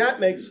are saying that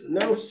makes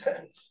no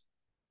sense.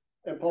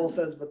 And Paul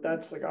says, but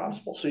that's the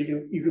gospel. So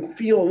you can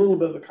feel a little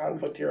bit of the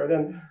conflict here. And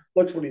then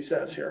look what he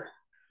says here.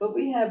 But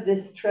we have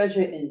this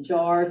treasure in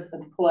jars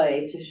of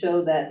clay to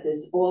show that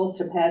this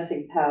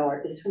all-surpassing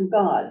power is from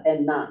God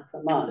and not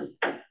from us.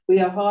 We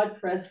are hard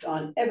pressed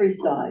on every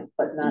side,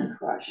 but not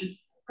crushed,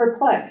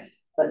 perplexed,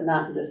 but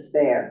not in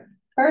despair,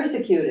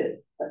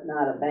 persecuted, but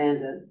not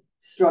abandoned,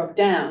 struck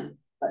down,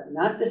 but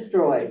not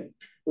destroyed.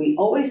 We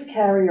always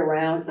carry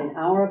around in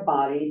our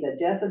body the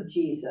death of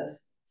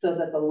Jesus, so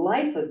that the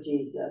life of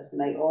Jesus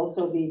may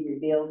also be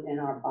revealed in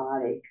our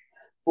body.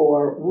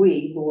 For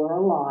we who are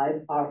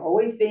alive are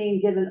always being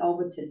given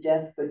over to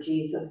death for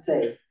Jesus'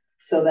 sake,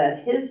 so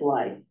that his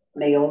life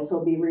may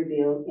also be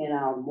revealed in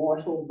our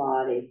mortal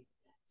body.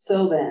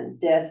 So then,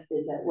 death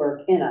is at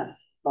work in us,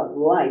 but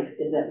life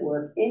is at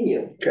work in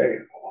you. Okay.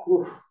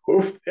 Oof.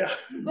 Oof. Yeah.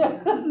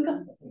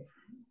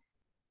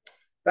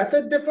 That's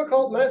a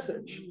difficult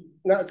message.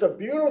 Now, it's a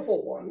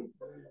beautiful one,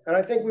 and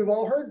I think we've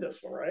all heard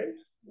this one, right?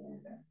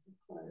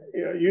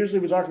 You know, usually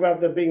we talk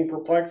about them being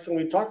perplexed, and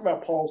we talk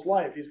about Paul's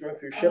life. He's going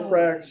through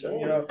shipwrecks, and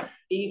you know,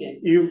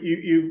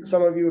 you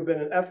some of you have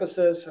been in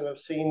Ephesus and have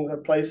seen the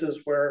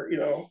places where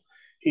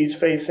he's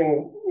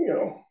facing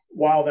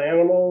wild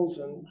animals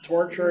and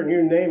torture, and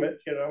you name it.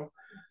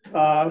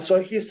 So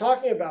he's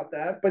talking about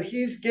that, but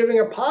he's giving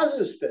a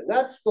positive spin.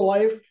 That's the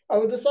life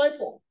of a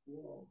disciple,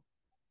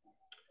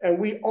 and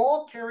we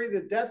all carry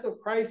the death of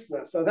Christ in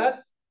us. So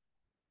that.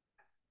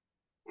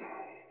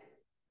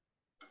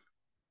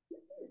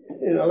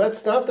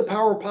 That's not the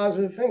power of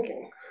positive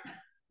thinking.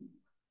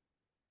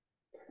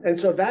 And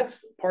so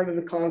that's part of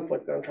the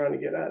conflict that I'm trying to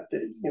get at.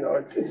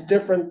 It's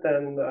different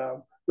than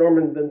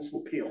Norman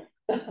Vincent Peale.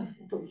 I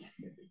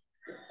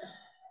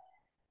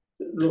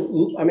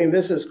mean,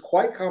 this is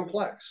quite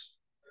complex.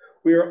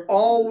 We are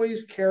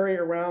always carrying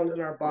around in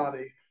our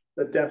body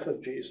the death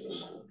of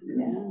Jesus.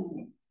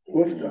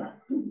 Woofta.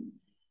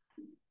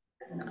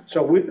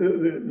 So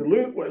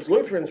as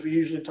Lutherans, we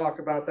usually talk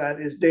about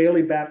that is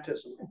daily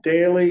baptism.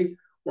 Daily,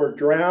 we're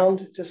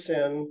drowned to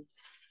sin,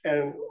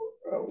 and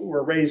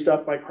we're raised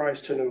up by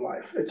Christ to new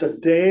life. It's a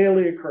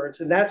daily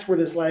occurrence, and that's where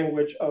this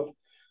language of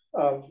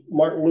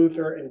Martin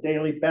Luther and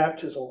daily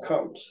baptism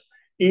comes.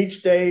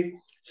 Each day,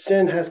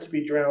 sin has to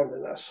be drowned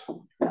in us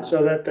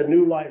so that the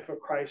new life of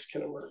Christ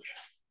can emerge.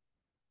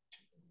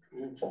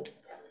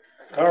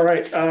 All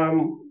right,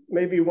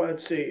 maybe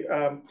let's see.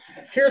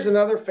 Here's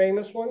another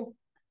famous one,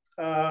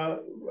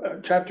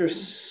 chapter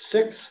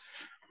 6,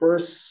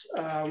 verse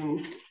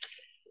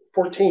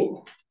 14.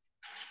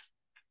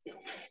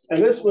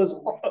 And this was,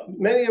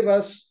 many of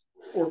us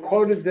were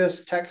quoted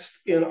this text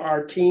in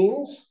our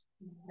teens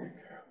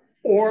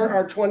or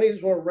our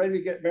 20s when we're ready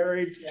to get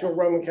married to a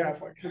Roman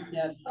Catholic.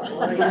 Yes.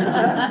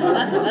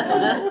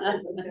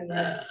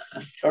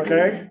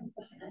 Okay,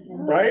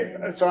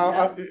 right?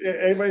 So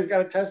anybody's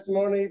got a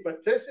testimony,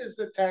 but this is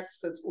the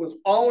text that was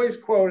always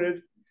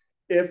quoted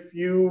if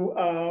you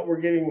were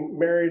getting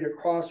married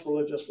across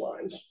religious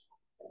lines.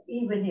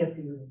 Even if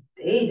you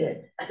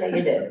dated. Yeah,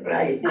 you did,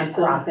 right.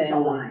 Across the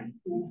line.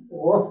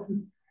 Whoa.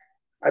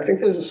 I think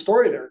there's a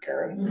story there,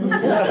 Karen.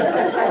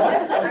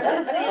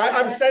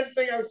 I'm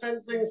sensing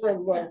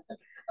some.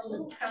 A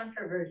little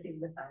controversy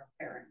with our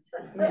parents.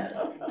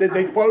 Did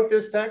they quote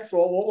this text?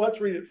 Well, let's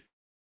read it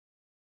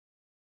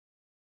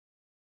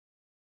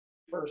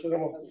first. And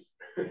then we'll...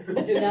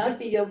 Do not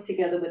be yoked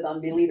together with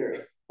unbelievers.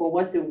 For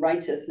what do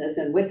righteousness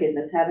and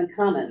wickedness have in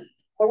common?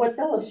 Or what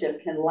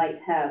fellowship can light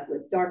have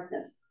with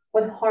darkness?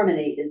 What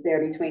harmony is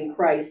there between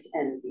Christ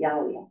and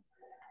Yahweh?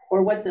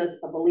 Or what does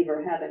a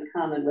believer have in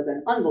common with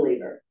an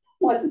unbeliever?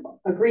 What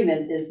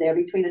agreement is there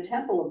between the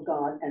temple of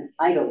God and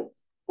idols?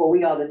 For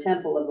we are the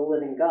temple of the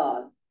living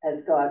God,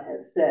 as God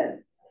has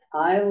said,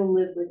 I will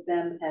live with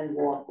them and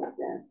walk with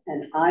them,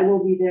 and I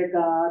will be their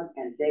God,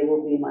 and they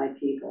will be my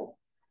people.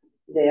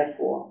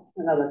 Therefore,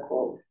 another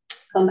quote,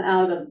 come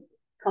out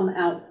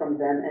from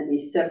them and be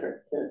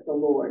separate, says the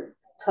Lord.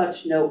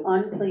 Touch no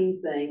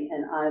unclean thing,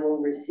 and I will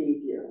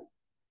receive you.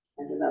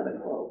 And another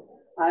quote,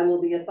 I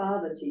will be a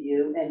father to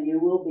you, and you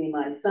will be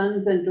my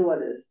sons and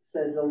daughters,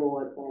 says the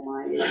Lord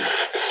Almighty.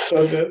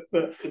 So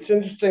it's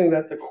interesting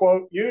that the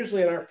quote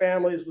usually in our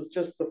families was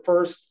just the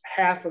first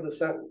half of the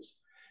sentence.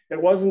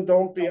 It wasn't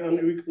don't be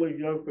unequally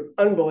yoked with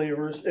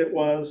unbelievers. It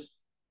was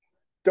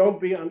don't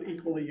be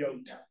unequally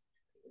yoked.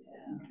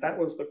 That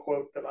was the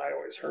quote that I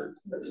always heard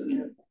as a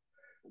kid,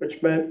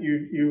 which meant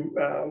you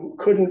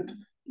couldn't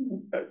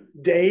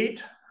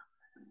date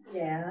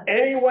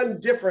anyone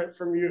different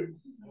from you.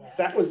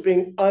 That was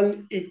being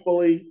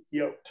unequally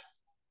yoked.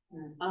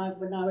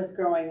 When I was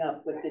growing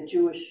up with the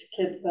Jewish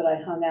kids that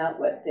I hung out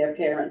with, their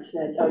parents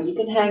said, oh, you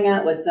can hang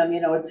out with them,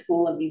 at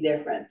school and be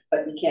their friends,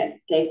 but you can't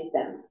date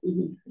them.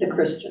 The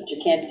Christians,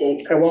 you can't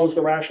date them. And what was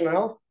the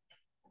rationale?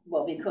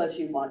 Well, because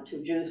you want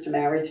two Jews to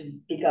marry to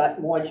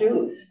begot more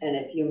Jews. And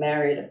if you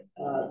married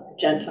a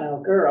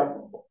Gentile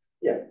girl,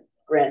 you're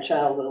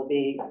grandchild will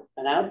be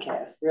an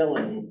outcast,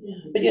 really.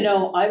 But you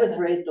know, I was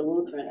raised a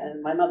Lutheran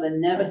and my mother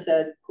never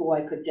said who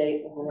I could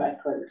date or who I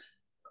couldn't.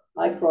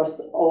 I crossed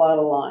a lot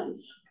of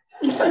lines.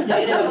 I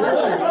dated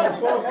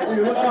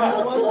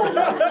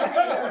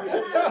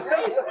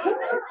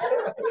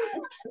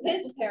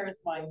his parents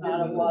might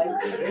not have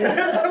liked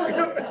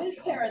his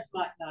parents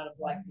might not have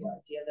liked the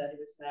idea that he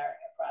was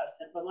marrying a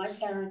Protestant, but my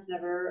parents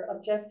never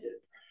objected.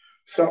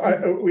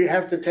 So we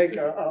have to take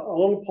a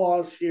little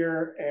pause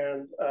here,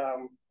 and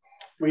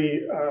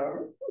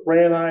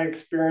Ray and I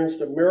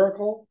experienced a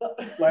miracle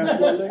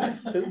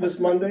this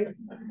Monday,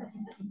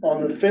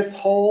 on the 5th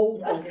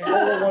hole of the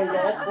Hole 1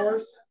 golf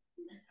course,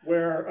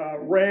 where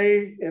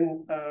Ray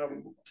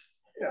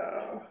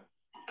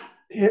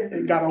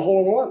got a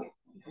hole in 1.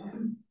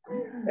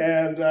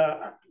 And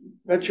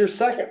that's your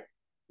second.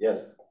 Yes.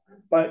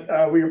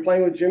 But we were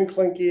playing with Jim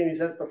Klinke, and he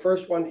said the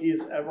first one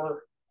he's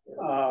ever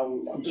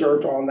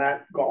observed on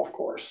that golf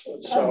course.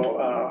 And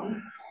so,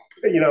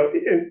 you know,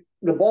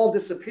 the ball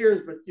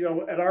disappears, but you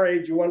know, at our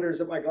age, you wonder, is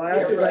it my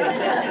glasses?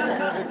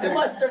 It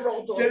must have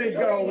rolled over. Did it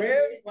go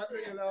in?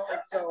 You know,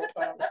 and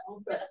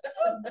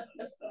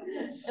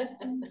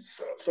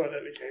so, so in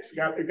any case, you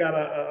got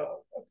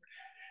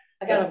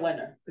I got a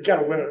winner. You got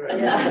a winner.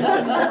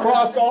 Yeah.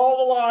 Crossed all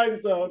the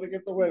lines though to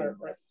get the winner,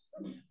 right?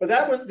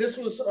 But this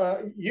was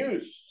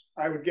used,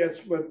 I would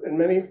guess, in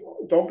many,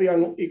 don't be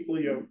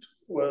unequally yoked,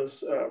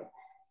 was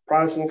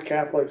Protestants,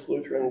 Catholics,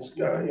 Lutherans,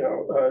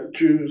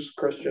 Jews,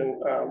 Christian,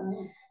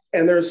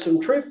 and there's some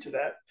truth to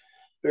that.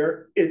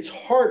 It's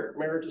harder,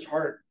 marriage is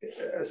hard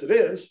as it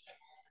is,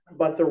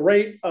 but the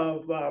rate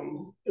of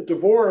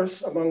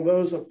divorce among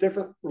those of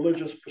different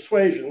religious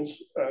persuasions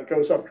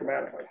goes up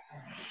dramatically.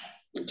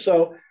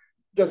 So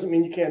doesn't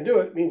mean you can't do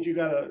it. It means you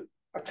got to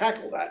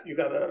tackle that. You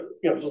got to,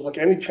 just like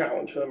any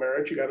challenge in a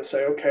marriage, you got to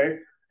say, okay,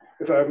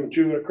 if I'm a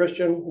Jew and a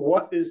Christian,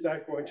 what is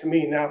that going to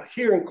mean? Now,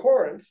 here in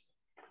Corinth,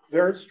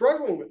 they're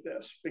struggling with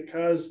this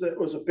because it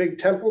was a big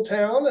temple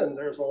town and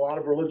there's a lot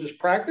of religious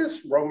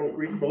practice, Roman and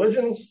Greek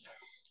religions.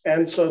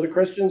 And so the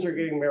Christians are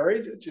getting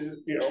married to,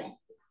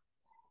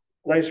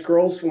 nice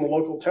girls from the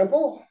local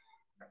temple.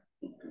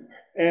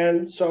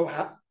 And so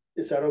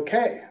is that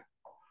okay?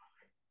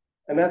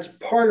 And that's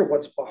part of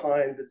what's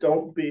behind the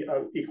don't be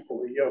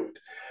unequally yoked.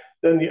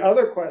 Then the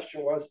other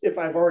question was, if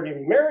I've already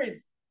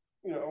married,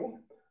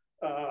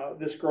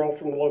 this girl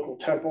from the local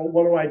temple,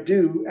 what do I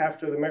do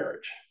after the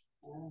marriage?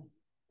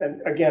 And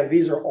again,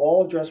 these are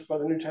all addressed by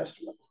the New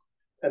Testament.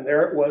 And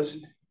there it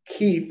was,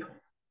 keep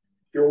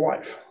your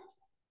wife.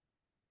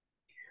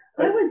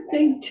 I would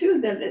think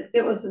too that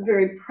it was a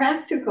very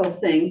practical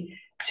thing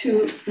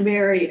to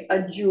marry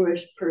a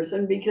Jewish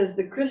person because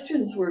the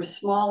Christians were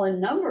small in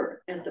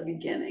number at the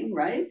beginning,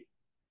 right?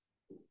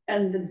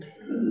 And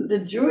the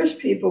Jewish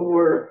people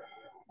were.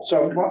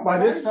 So by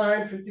this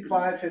time,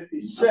 55,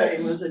 56,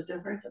 okay, was it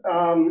different?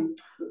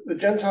 The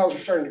Gentiles are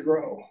starting to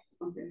grow.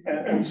 Okay.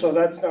 And so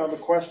that's now the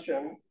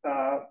question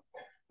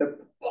that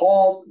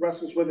Paul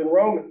wrestles with in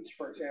Romans,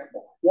 for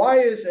example. Why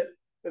is it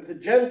that the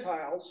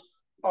Gentiles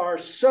are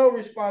so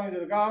responding to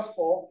the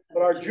gospel,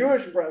 but our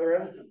Jewish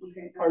brethren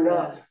are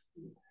not?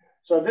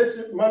 So this,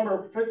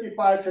 remember,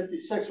 55,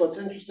 56, what's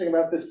interesting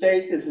about this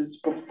date is it's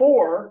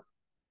before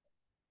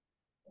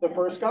the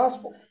first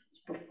gospel.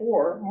 It's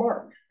before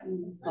Mark.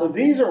 So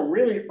these are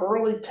really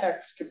early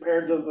texts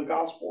compared to the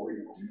gospel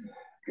readings.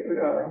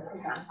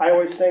 I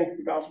always think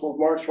the Gospel of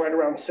Mark's right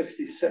around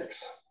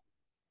 66,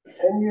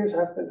 10 years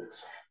after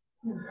this.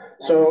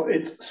 So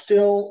it's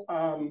still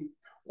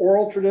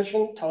oral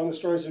tradition, telling the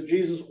stories of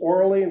Jesus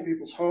orally in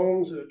people's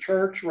homes, at a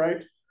church,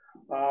 right?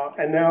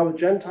 And now the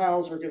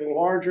Gentiles are getting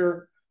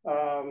larger.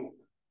 The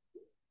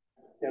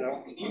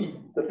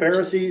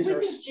Pharisees are.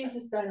 When did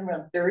Jesus die?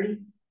 Around 30?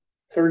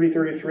 30,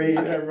 33,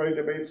 okay. Everybody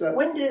debates that.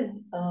 When did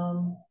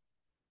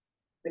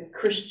the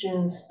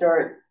Christians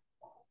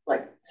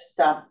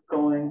stop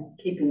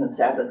keeping the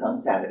Sabbath on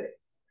Saturday?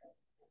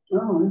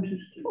 Oh,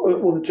 interesting.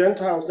 Well, the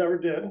Gentiles never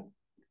did.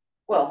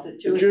 Well, the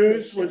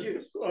Jews would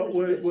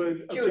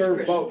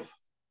observe both.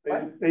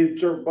 They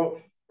observed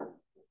both.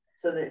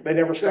 So they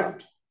never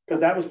stopped because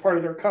that was part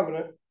of their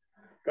covenant.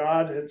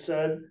 God had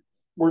said,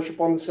 worship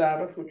on the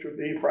Sabbath, which would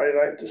be Friday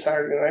night to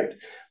Saturday night.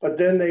 But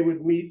then they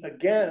would meet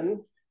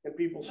again in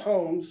people's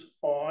homes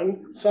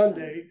on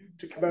Sunday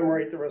to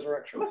commemorate the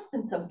resurrection. There must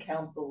have been some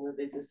council where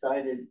they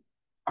decided,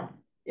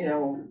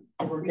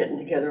 we're getting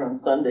together on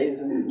Sundays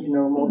and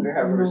no longer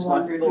have a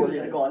responsibility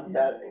to go on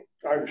Saturdays.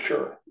 I'm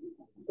sure.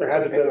 There had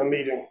to have been a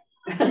meeting.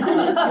 The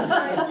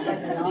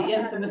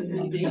infamous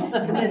meeting.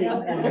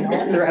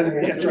 There had to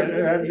be, that's right,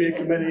 there had to be a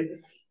committee.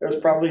 There's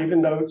probably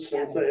even notes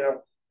and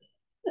so,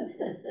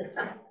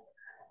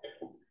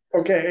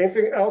 Okay,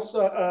 anything else?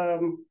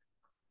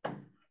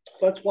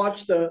 Let's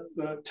watch the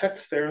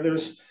text there.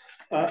 There's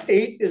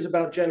 8 is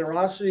about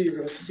generosity. You're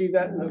going to see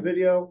that in the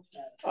video.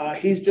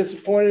 He's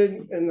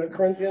disappointed in the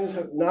Corinthians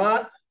have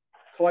not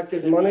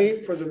collected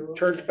money for the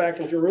church back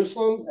in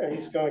Jerusalem, and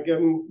he's going to give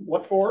them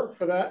what for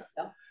that.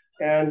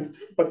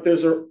 But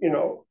there's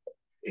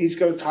he's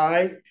going to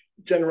tie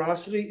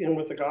generosity in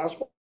with the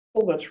gospel.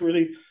 That's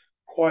really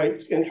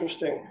quite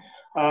interesting.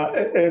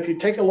 And if you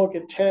take a look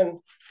at 10,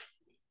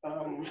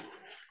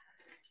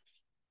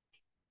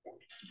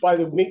 by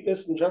the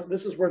meekness and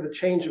this is where the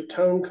change of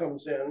tone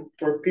comes in,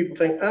 where people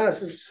think,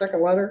 this is the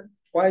second letter.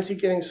 Why is he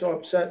getting so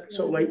upset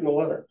so late in the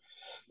letter?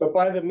 But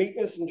by the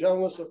meekness and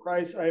gentleness of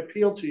Christ, I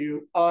appeal to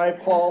you, I,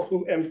 Paul,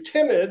 who am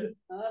timid,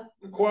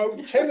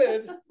 quote,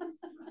 timid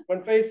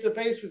when face to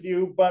face with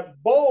you, but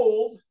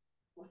bold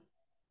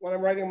when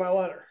I'm writing my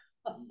letter.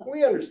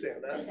 We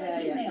understand that. Just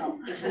like email.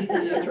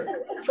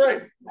 That's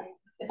right.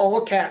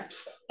 All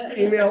caps.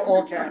 Email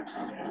all caps.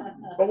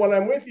 But when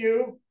I'm with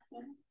you,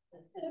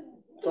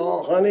 it's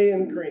all honey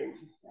and cream.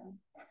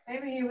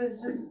 Maybe he was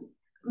just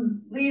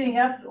leading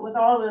up with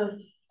all the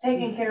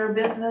taking care of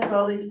business,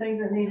 all these things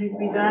that needed to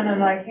be done,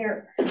 and like,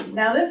 here,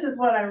 now this is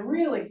what I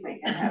really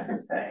think I have to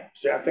say.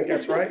 See, I think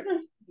that's right.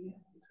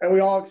 And we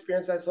all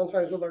experience that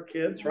sometimes with our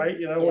kids, right?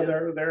 You know, when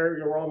they're there,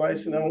 you're all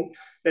nice, and then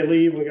they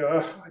leave and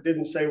go, I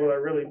didn't say what I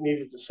really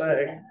needed to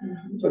say.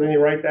 So then you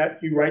write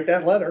that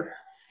letter,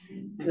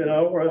 you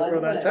know, or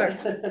that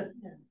text.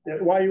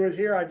 While you were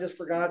here, I just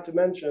forgot to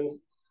mention.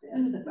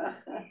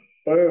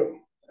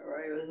 Boom.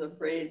 Or I was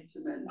afraid to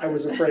mention. I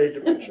was afraid to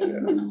mention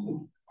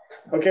it.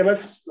 Okay,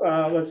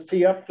 let's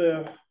tee up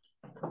the.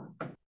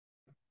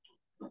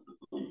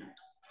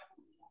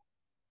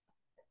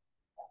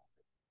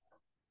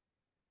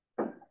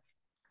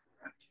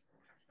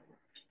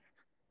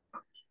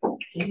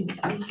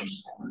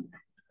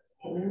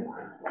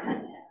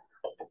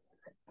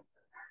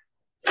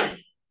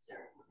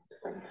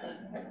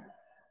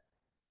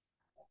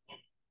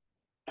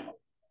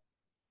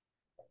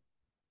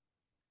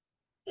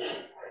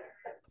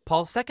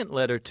 Paul's second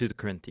letter to the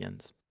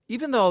Corinthians.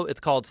 Even though it's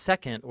called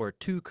 2nd or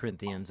 2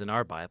 Corinthians in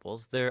our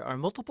Bibles, there are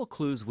multiple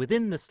clues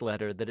within this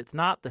letter that it's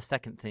not the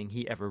second thing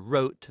he ever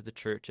wrote to the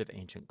church of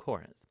ancient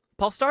Corinth.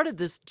 Paul started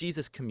this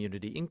Jesus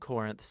community in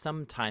Corinth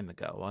some time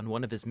ago. On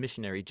one of his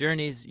missionary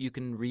journeys, you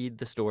can read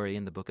the story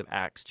in the book of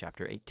Acts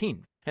chapter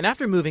 18. And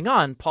after moving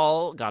on,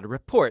 Paul got a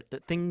report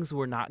that things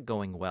were not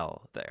going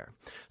well there.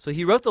 So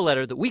he wrote the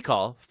letter that we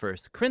call 1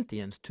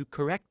 Corinthians to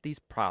correct these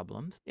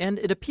problems. And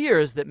it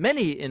appears that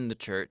many in the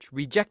church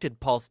rejected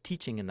Paul's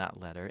teaching in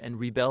that letter and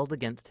rebelled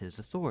against his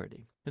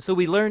authority. And so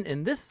we learn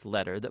in this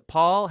letter that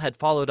Paul had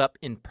followed up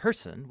in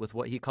person with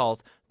what he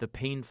calls the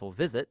painful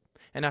visit.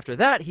 And after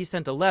that, he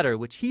sent a letter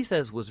which he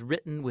says was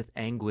written with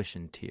anguish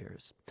and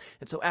tears.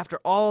 And so after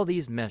all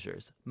these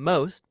measures,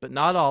 most, but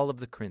not all of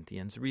the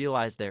Corinthians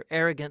realized their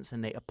arrogance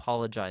and they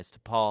apologized to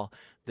Paul.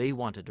 They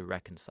wanted to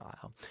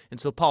reconcile.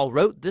 And so Paul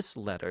wrote this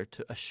letter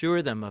to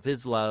assure them of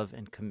his love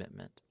and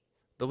commitment.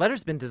 The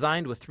letter's been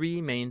designed with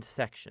 3 main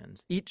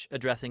sections, each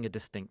addressing a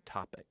distinct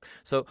topic.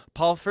 So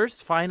Paul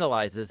first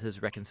finalizes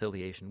his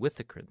reconciliation with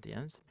the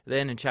Corinthians.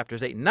 Then in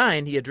chapters 8 and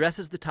 9, he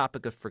addresses the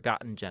topic of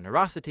forgotten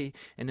generosity.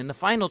 And in the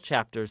final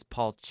chapters,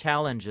 Paul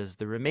challenges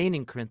the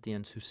remaining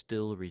Corinthians who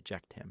still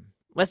reject him.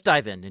 Let's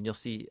dive in and you'll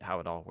see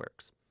how it all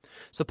works.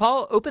 So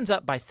Paul opens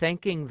up by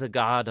thanking the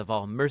God of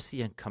all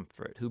mercy and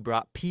comfort, who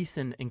brought peace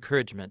and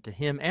encouragement to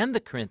him and the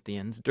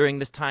Corinthians during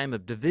this time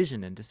of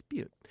division and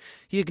dispute.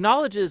 He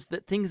acknowledges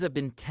that things have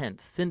been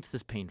tense since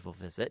this painful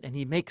visit, and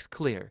he makes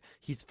clear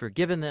he's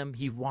forgiven them.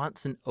 He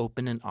wants an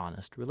open and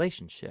honest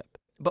relationship.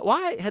 But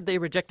why had they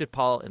rejected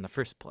Paul in the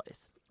first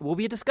place? Well,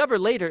 we discover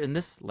later in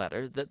this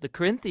letter that the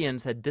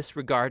Corinthians had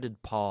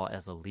disregarded Paul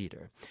as a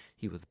leader.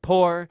 He was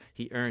poor,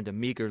 he earned a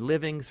meager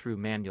living through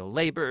manual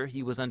labor,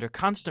 he was under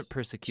constant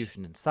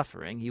persecution and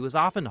suffering, he was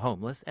often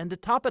homeless, and to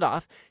top it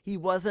off, he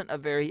wasn't a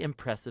very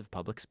impressive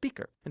public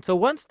speaker. And so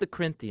once the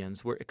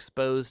Corinthians were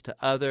exposed to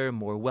other,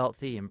 more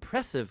wealthy,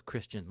 impressive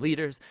Christian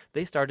leaders,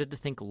 they started to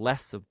think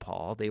less of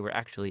Paul. They were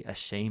actually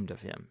ashamed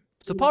of him.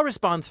 So Paul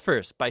responds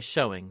first by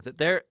showing that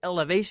their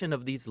elevation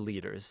of these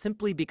leaders,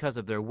 simply because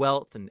of their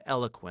wealth and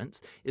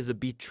eloquence, is a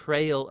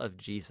betrayal of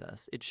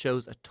Jesus. It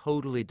shows a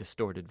totally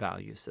distorted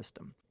value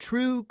system.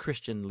 True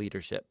Christian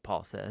leadership,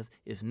 Paul says,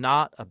 is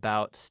not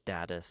about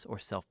status or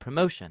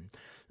self-promotion.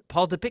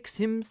 Paul depicts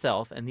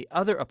himself and the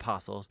other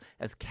apostles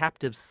as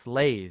captive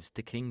slaves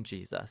to King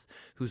Jesus,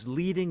 who's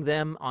leading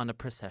them on a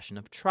procession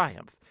of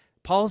triumph.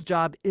 Paul's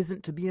job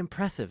isn't to be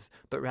impressive,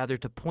 but rather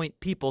to point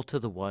people to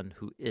the one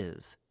who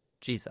is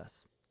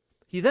Jesus.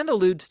 He then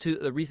alludes to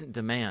the recent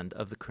demand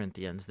of the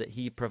Corinthians that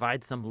he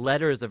provide some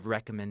letters of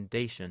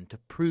recommendation to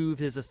prove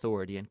his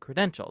authority and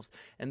credentials,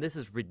 and this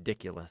is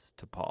ridiculous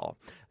to Paul.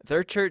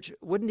 Their church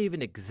wouldn't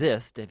even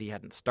exist if he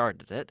hadn't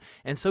started it,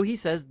 and so he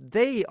says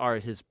they are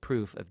his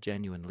proof of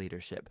genuine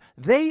leadership.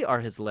 They are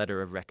his letter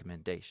of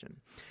recommendation.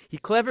 He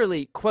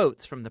cleverly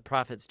quotes from the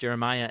prophets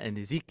Jeremiah and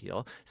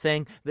Ezekiel,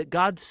 saying that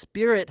God's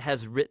Spirit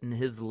has written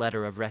his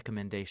letter of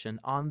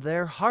recommendation on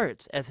their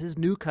hearts as his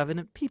new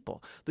covenant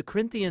people. The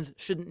Corinthians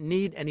shouldn't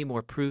need any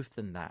more proof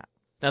than that.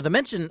 Now, the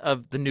mention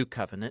of the new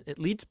covenant, it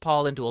leads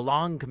Paul into a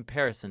long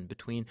comparison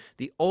between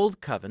the old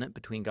covenant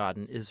between God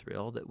and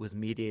Israel that was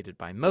mediated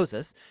by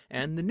Moses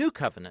and the new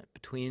covenant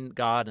between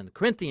God and the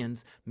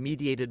Corinthians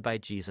mediated by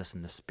Jesus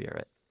and the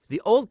Spirit.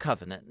 The old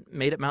covenant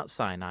made at Mount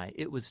Sinai,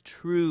 it was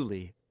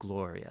truly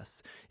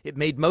glorious. It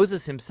made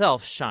Moses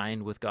himself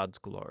shine with God's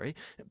glory,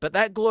 but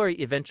that glory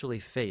eventually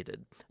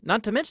faded.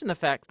 Not to mention the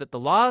fact that the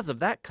laws of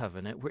that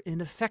covenant were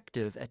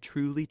ineffective at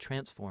truly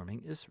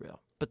transforming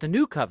Israel. But the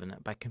new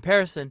covenant, by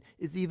comparison,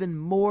 is even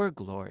more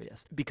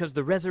glorious because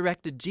the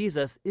resurrected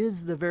Jesus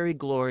is the very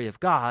glory of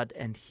God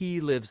and he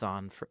lives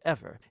on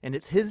forever. And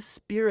it's his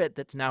spirit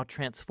that's now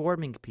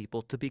transforming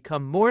people to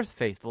become more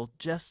faithful,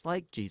 just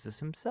like Jesus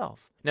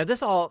himself. Now,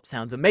 this all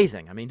sounds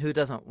amazing. I mean, who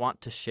doesn't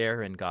want to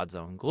share in God's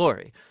own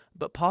glory?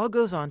 But Paul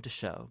goes on to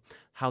show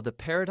how the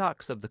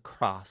paradox of the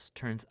cross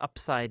turns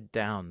upside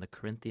down the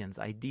Corinthians'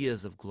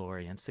 ideas of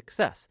glory and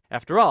success.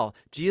 After all,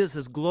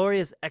 Jesus'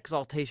 glorious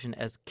exaltation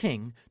as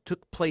king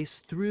took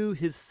place through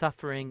his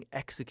suffering,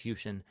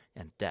 execution,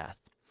 and death.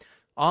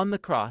 On the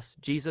cross,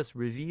 Jesus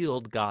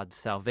revealed God's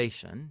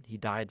salvation. He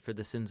died for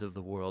the sins of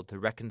the world to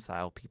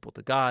reconcile people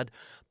to God.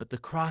 But the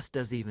cross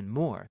does even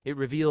more. It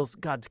reveals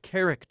God's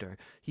character.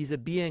 He's a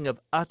being of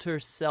utter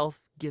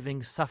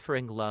self-giving,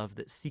 suffering love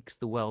that seeks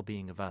the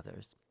well-being of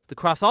others. The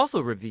cross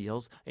also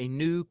reveals a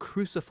new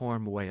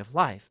cruciform way of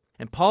life.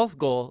 And Paul's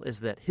goal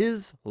is that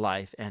his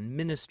life and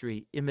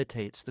ministry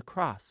imitates the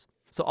cross.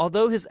 So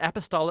although his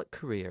apostolic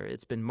career,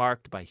 it's been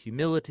marked by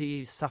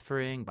humility,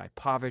 suffering, by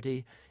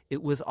poverty,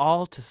 it was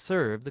all to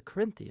serve the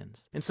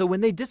Corinthians. And so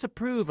when they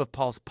disapprove of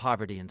Paul's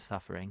poverty and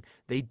suffering,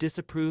 they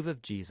disapprove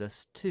of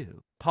Jesus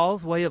too.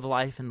 Paul's way of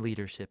life and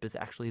leadership is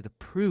actually the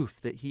proof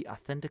that he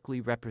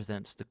authentically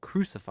represents the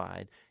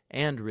crucified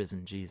and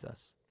risen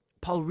Jesus.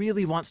 Paul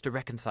really wants to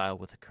reconcile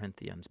with the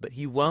Corinthians, but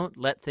he won't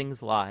let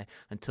things lie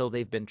until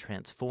they've been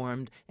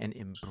transformed and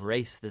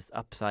embrace this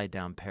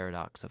upside-down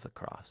paradox of the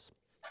cross.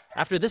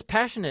 After this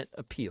passionate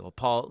appeal,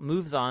 Paul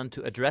moves on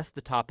to address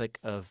the topic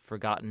of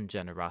forgotten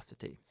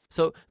generosity.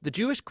 So the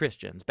Jewish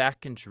Christians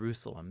back in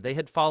Jerusalem, they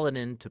had fallen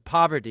into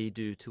poverty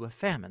due to a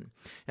famine.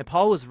 And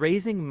Paul was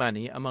raising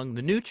money among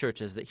the new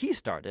churches that he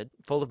started,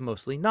 full of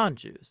mostly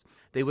non-Jews.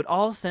 They would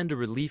all send a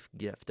relief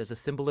gift as a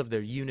symbol of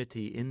their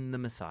unity in the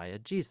Messiah,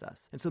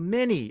 Jesus. And so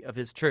many of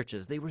his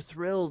churches, they were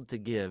thrilled to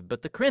give.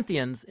 But the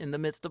Corinthians, in the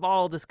midst of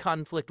all this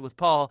conflict with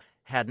Paul,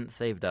 hadn't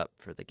saved up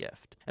for the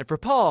gift. And for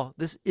Paul,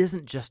 this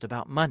isn't just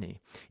about money.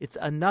 It's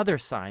another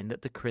sign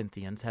that the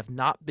Corinthians have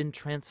not been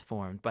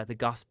transformed by the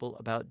gospel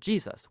about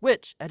Jesus,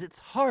 which at its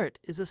heart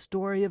is a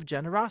story of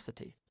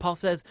generosity. Paul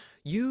says,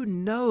 "You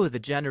know the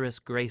generous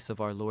grace of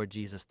our Lord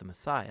Jesus the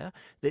Messiah,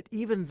 that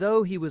even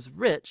though he was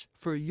rich,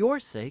 for your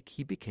sake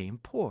he became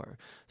poor,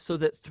 so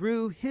that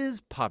through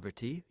his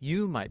poverty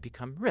you might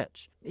become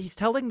rich." He's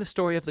telling the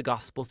story of the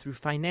gospel through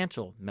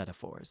financial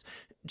metaphors.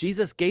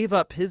 Jesus gave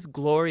up his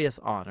glorious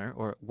honor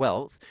or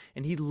wealth,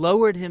 and he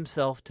lowered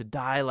himself to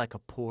die like a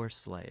poor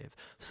slave,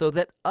 so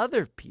that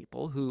other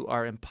people who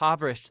are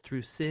impoverished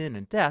through sin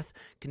and death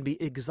can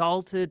be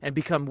exalted and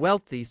become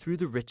wealthy through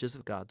the riches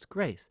of God's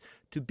grace.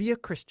 To be a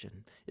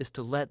Christian is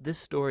to let this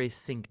story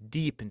sink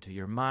deep into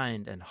your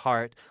mind and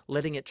heart,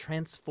 letting it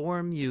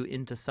transform you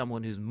into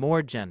someone who's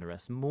more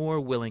generous,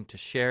 more willing to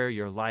share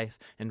your life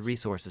and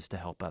resources to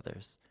help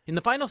others. In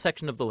the final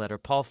section of the letter,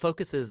 Paul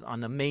focuses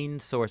on the main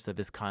source of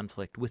his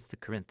conflict with the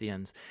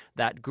Corinthians,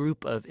 that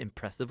group of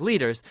impressive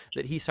leaders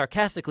that he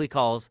sarcastically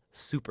calls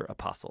super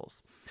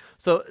apostles.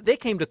 So they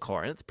came to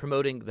Corinth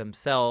promoting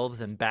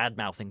themselves and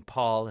bad-mouthing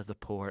Paul as a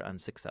poor,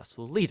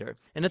 unsuccessful leader.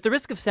 And at the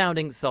risk of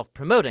sounding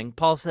self-promoting,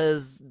 Paul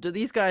says, do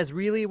these guys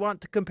really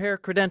want to compare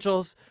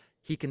credentials?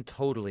 He can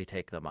totally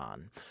take them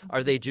on.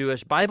 Are they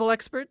Jewish Bible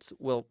experts?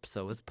 Well,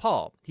 so is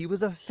Paul. He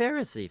was a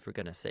Pharisee, for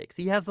goodness sakes.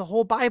 He has the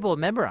whole Bible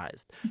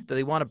memorized. Do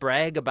they want to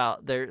brag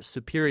about their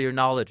superior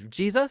knowledge of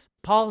Jesus?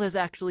 Paul has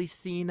actually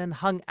seen and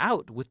hung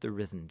out with the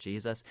risen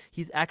Jesus.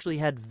 He's actually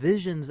had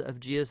visions of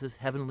Jesus'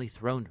 heavenly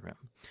throne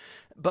room.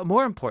 But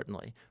more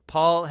importantly,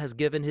 Paul has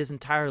given his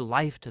entire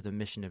life to the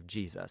mission of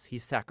Jesus. He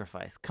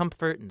sacrificed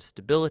comfort and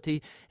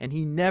stability, and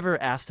he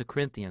never asked the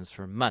Corinthians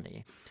for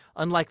money.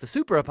 Unlike the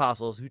super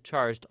apostles who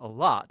charged a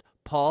lot,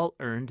 Paul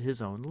earned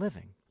his own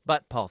living.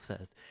 But, Paul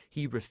says,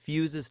 he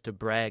refuses to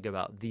brag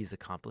about these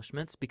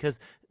accomplishments because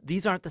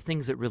these aren't the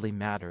things that really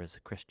matter as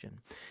a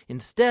Christian.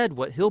 Instead,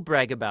 what he'll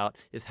brag about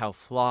is how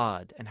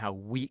flawed and how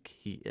weak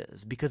he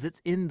is, because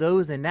it's in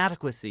those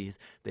inadequacies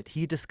that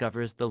he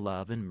discovers the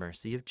love and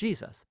mercy of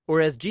Jesus. Or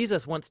as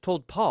Jesus once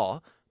told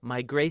Paul,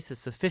 "My grace is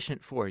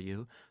sufficient for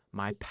you.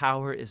 My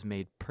power is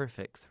made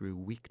perfect through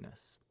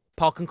weakness."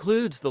 Paul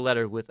concludes the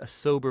letter with a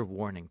sober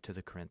warning to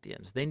the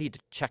Corinthians. They need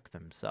to check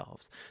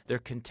themselves. Their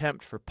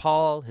contempt for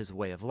Paul, his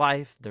way of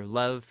life, their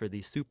love for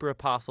these super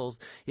apostles,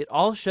 it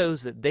all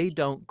shows that they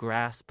don't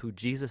grasp who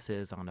Jesus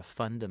is on a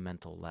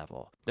fundamental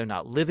level. They're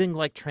not living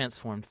like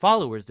transformed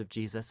followers of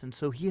Jesus, and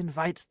so he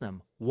invites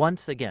them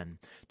once again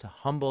to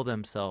humble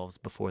themselves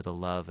before the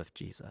love of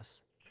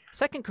Jesus.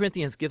 2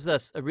 Corinthians gives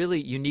us a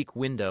really unique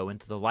window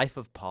into the life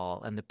of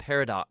Paul and the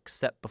paradox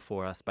set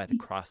before us by the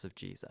cross of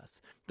Jesus.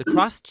 The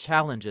cross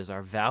challenges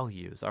our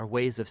values, our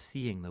ways of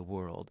seeing the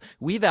world.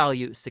 We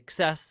value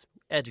success,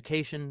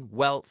 education,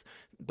 wealth,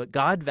 but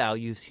God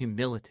values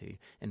humility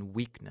and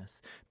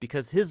weakness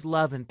because his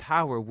love and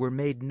power were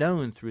made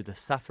known through the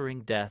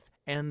suffering, death,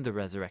 and the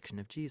resurrection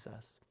of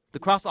Jesus. The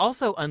cross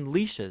also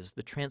unleashes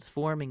the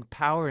transforming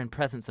power and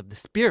presence of the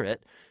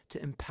Spirit to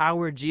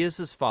empower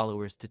Jesus'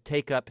 followers to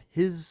take up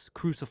his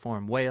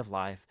cruciform way of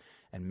life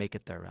and make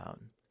it their own.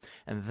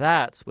 And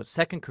that's what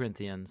 2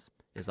 Corinthians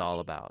is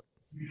all about.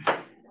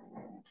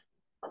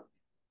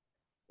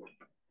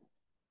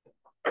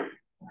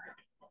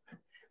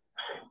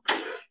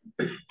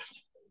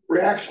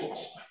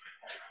 Reactions.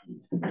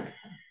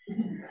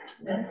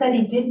 That said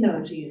he did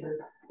know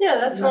Jesus. Yeah,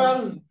 that's what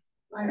I was.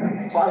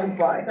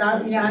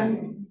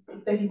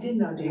 That he did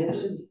know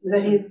Jesus,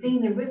 that he had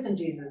seen the risen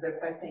Jesus,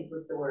 I think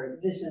was the word.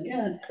 Vision.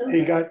 Yeah,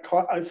 He got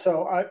caught,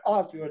 so I'll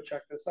have to go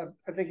check this.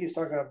 I think he's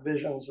talking about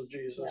visions of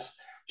Jesus.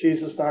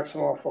 Jesus knocks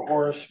him off the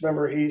horse.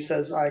 Remember, he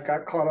says, I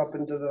got caught up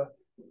into the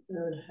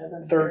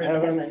third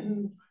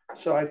heaven.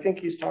 So I think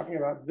he's talking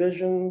about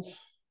visions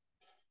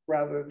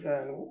rather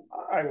than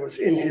I was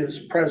in his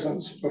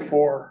presence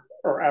before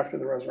or after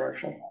the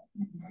resurrection.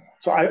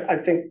 So I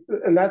think,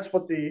 and that's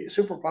what the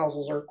super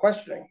apostles are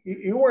questioning.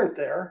 You weren't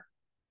there.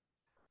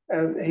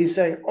 And he's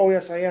saying, oh,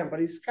 yes, I am. But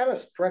he's kind of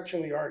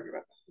stretching the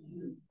argument,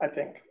 I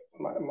think,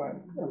 in my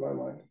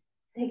mind.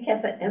 They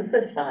kept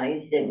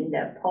emphasizing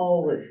that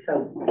Paul was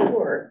so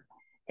poor,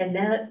 and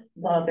that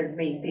bothered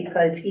me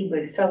because he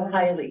was so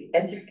highly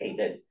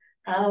educated.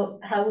 How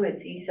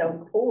was he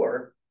so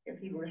poor if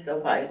he were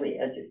so highly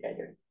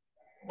educated?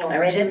 Well,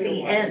 right at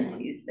the end,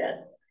 he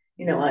said,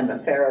 you know, I'm a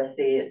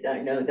Pharisee, and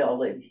I know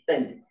all these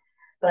things.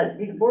 But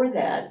before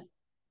that,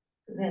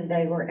 then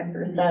they were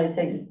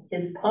emphasizing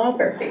his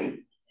poverty.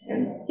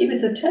 And He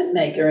was a tent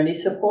maker and he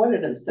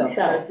supported himself,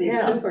 So, whereas these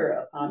yeah. super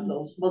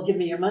apostles, well, give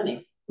me your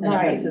money. And it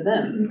Right. went to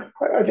them.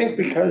 I think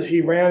because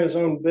he ran his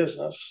own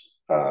business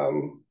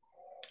and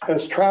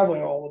is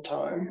traveling all the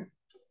time,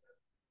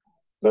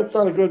 that's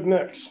not a good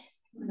mix.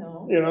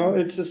 no, You know,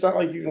 it's just not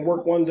like you can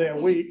work one day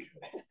a week,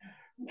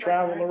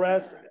 travel the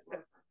rest.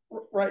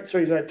 Right, so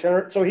he's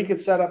itinerant, so he could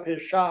set up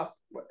his shop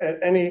at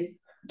any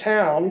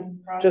town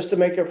just to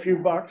make a few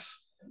bucks.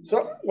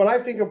 So when I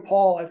think of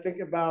Paul, I think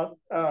about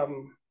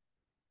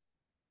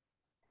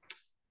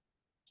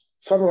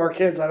some of our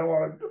kids. I don't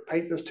want to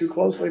paint this too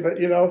closely, but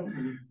you know,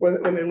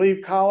 when they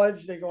leave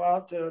college, they go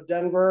out to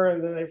Denver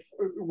and then they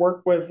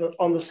work with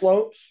on the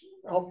slopes,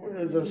 help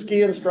as a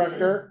ski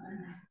instructor,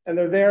 and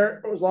they're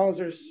there as long as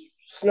there's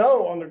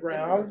snow on the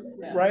ground,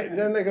 right? And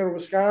then they go to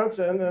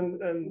Wisconsin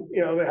and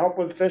you know, they help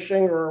with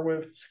fishing or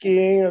with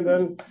skiing, and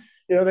then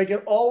you know, they can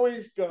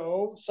always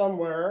go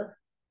somewhere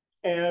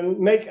and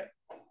make it.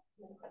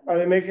 Are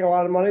they making a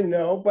lot of money?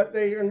 No, but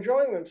they are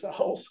enjoying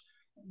themselves,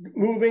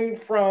 moving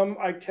from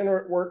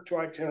itinerant work to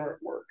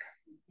itinerant work.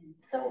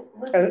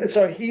 And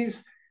so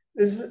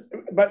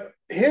but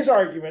his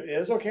argument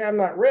is, okay, I'm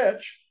not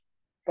rich,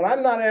 but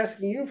I'm not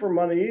asking you for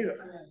money either.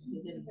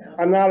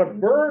 I'm not a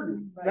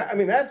burden. I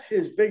mean, that's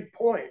his big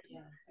point.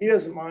 He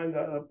doesn't mind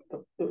the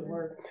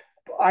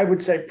I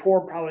would say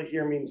poor probably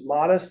here means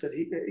modest, that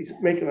he's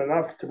making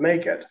enough to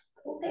make it.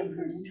 Well, they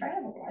first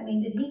traveled. I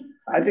mean, did he?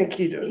 I think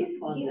he did. He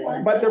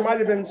But there might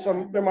have been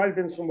some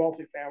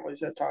wealthy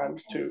families at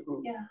times too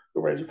who Yeah.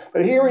 raised.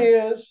 But here he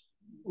is,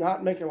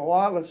 not making a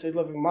lot, let's say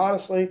living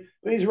modestly,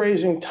 but he's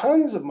raising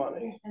tons of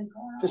money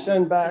to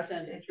send back.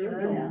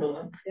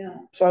 Yeah.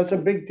 So it's a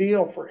big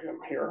deal for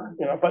him here,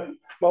 you know, but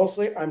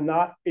mostly I'm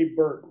not a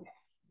burden.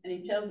 And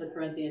he tells the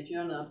Corinthians,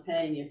 you're not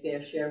paying your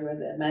fair share, where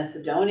the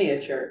Macedonia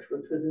church,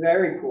 which was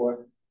very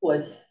poor,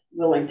 was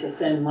willing to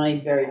send money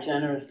very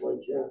generously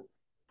to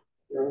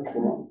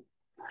Jerusalem.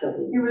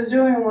 He was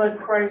doing what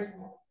Christ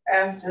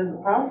asked his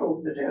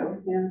apostles to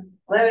do. Yeah.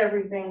 Let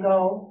everything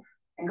go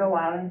and go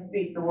out and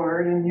speak the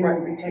word, and you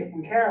will be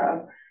taken care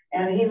of.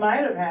 And he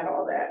might have had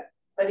all that,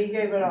 but he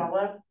gave it all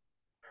up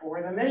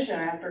for the mission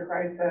after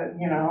Christ said,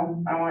 you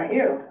know, I want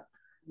you.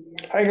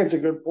 I think it's a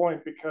good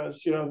point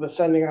because, you know, the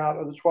sending out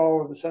of the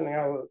 12 or the sending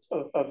out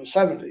of the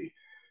 70,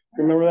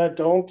 remember that?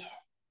 Don't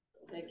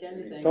take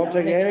anything. Don't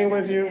take anything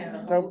with you,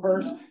 no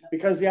purse,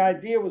 because the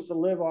idea was to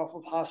live off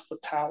of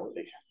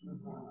hospitality,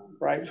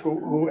 right?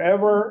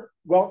 Whoever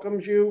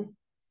welcomes you,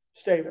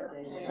 stay there,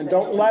 and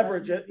don't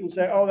leverage it and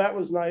say, oh, that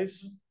was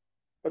nice,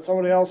 but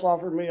somebody else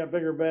offered me a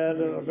bigger bed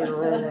and a bigger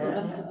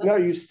room. No,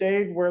 you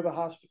stayed where the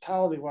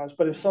hospitality was.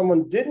 But if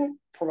someone didn't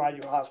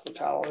provide you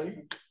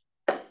hospitality,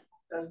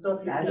 Move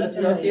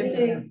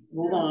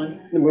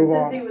on.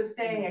 Since he was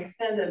staying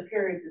extended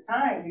periods of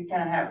time, you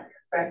can't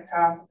expect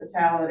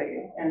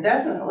hospitality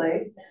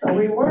indefinitely, so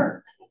we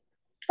worked.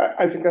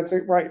 I think that's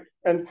it, right.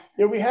 And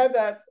you know, we had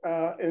that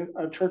in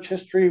church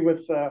history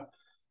with the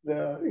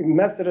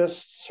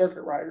Methodist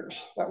circuit riders.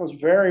 That was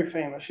very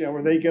famous, you know,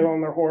 where they get on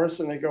their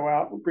horse and they go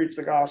out and preach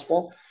the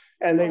gospel,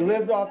 and they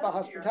lived off the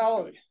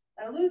hospitality.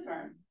 A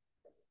Lutheran,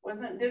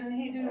 didn't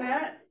he do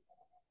that?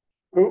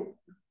 Who?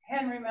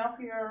 Henry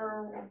Melchior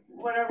or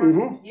whatever.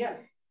 Mm-hmm.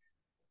 Yes.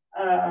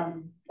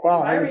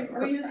 Wow.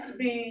 We used to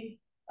be,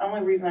 the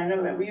only reason I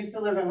know that, we used to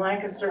live in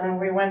Lancaster, and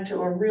we went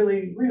to a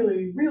really,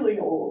 really, really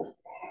old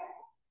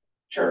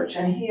church,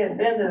 and he had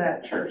been to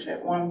that church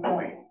at one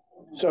point.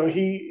 So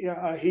he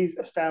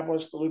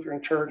established the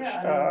Lutheran Church,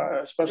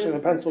 especially the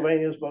It's-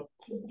 Pennsylvanias, but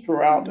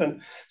throughout.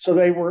 And so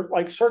they were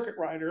like circuit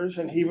riders,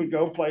 and he would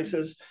go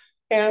places.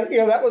 And,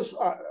 that was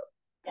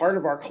part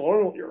of our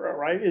colonial era,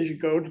 right? Is you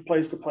go to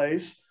place,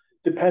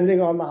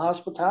 depending on the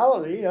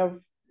hospitality of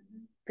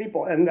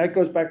people. And that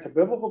goes back to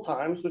biblical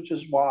times, which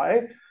is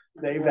why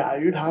they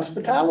valued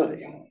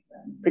hospitality,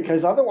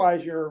 because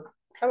otherwise you're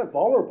kind of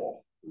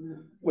vulnerable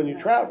when you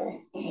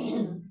travel,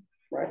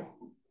 right?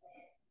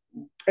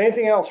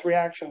 Anything else,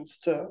 reactions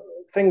to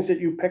things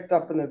that you picked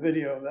up in the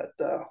video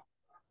that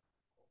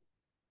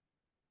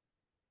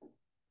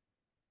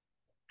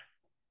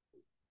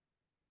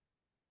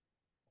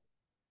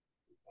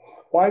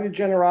why the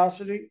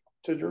generosity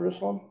to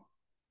Jerusalem?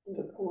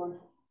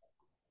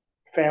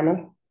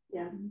 Famine.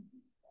 Yeah.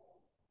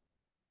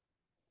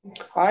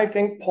 I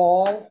think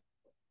Paul,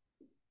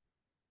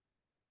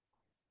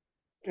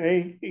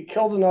 he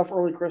killed enough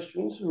early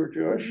Christians who were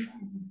Jewish.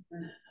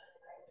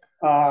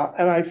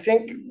 And I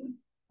think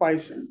by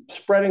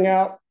spreading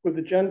out with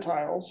the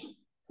Gentiles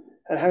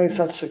and having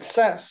such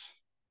success,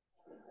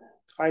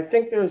 I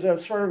think there's a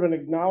sort of an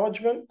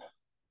acknowledgement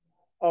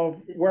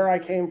of where I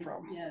came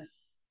from. Yes.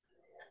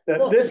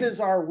 That this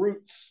is our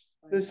roots.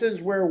 This is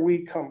where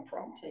we come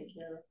from. Take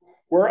care of it.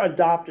 We're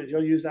adopted.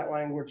 You'll use that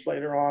language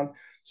later on.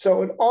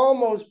 So it'd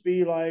almost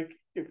be like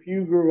if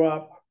you grew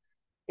up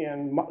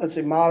in, let's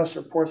say, modest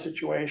or poor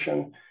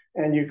situation,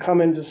 and you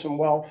come into some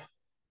wealth,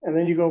 and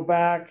then you go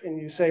back and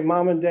you say,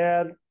 Mom and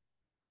Dad,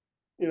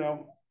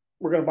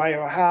 we're going to buy you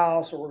a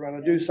house, or we're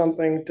going to do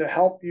something to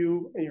help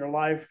you in your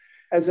life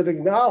as an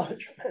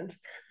acknowledgement,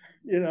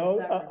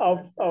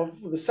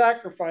 of the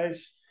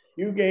sacrifice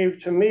you gave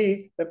to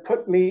me that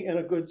put me in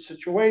a good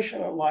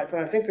situation in life.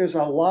 And I think there's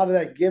a lot of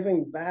that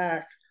giving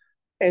back.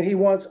 And he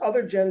wants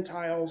other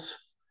Gentiles,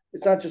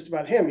 it's not just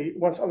about him, he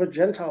wants other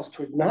Gentiles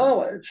to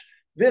acknowledge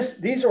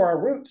these are our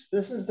roots.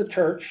 This is the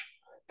church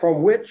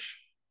from which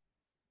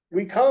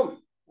we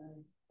come.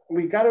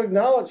 We got to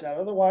acknowledge that.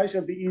 Otherwise,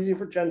 it'll be easy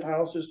for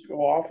Gentiles just to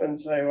go off and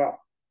say, well,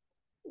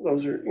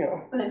 those are,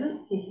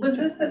 Was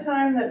this the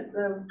time that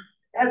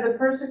had the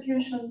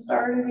persecution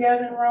started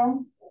yet in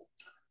Rome?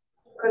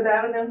 Could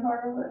that have been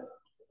part of it?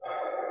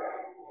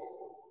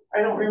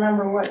 I don't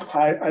remember what.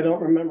 I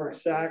don't remember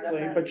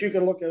exactly, but you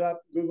can look it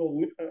up.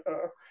 Google.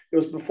 It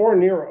was before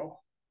Nero,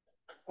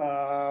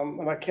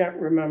 and I can't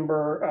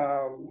remember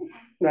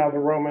now the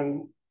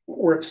Roman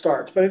where it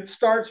starts, but it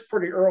starts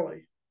pretty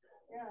early.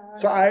 Yeah,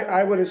 so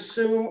I would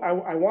assume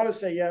I want to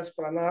say yes,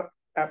 but I'm not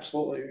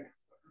absolutely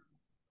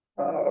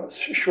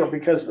sure,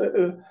 because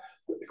the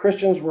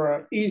Christians were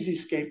an easy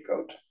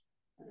scapegoat.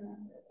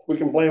 We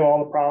can blame all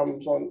the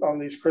problems on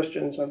these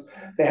Christians, and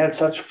they had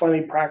such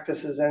funny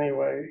practices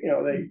anyway.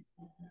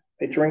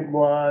 They drink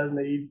blood and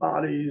they eat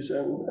bodies,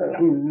 and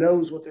who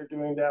knows what they're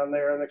doing down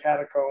there in the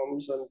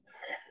catacombs, and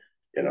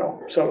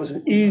so it was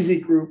an easy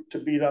group to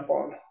beat up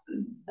on.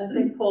 I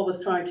think Paul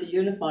was trying to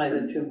unify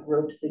the two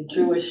groups, the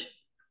Jewish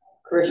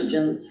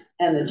Christians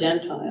and the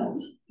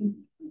Gentiles,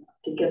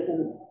 to get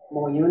them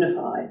more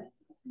unified.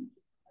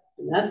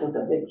 And that was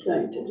a big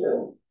thing to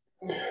do.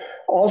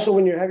 Also,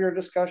 when you have your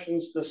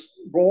discussions, this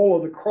role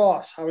of the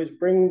cross, how he's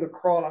bringing the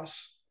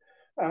cross,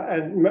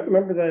 and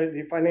remember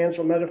the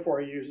financial metaphor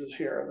he uses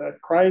here, that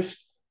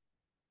Christ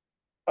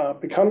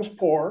becomes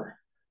poor,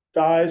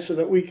 dies so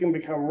that we can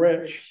become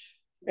rich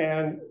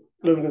and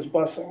live in his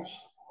blessings.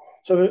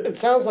 So it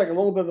sounds like a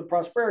little bit of the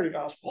prosperity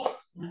gospel,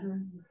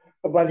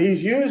 but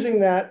he's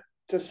using that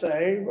to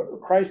say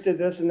Christ did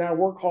this, and now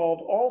we're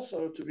called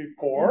also to be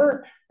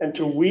poor and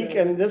to weak.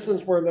 And this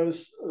is where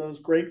those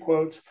great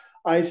quotes,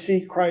 I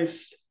see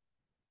Christ's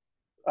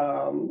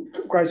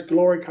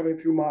glory coming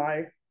through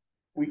my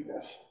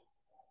weakness.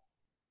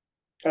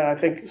 And I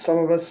think some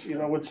of us,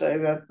 would say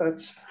that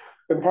that's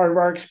been part of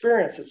our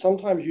experience, that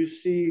sometimes you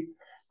see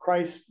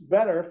Christ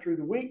better through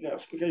the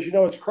weakness, because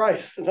it's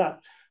Christ and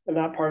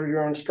not part of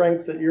your own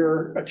strength that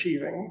you're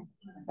achieving,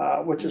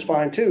 which is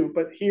fine too.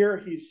 But here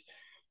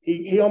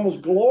he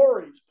almost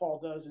glories,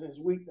 Paul does, in his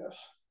weakness,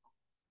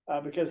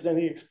 because then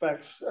he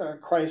expects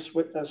Christ's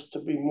witness to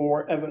be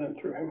more evident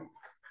through him.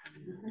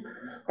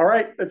 All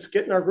right, let's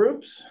get in our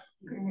groups.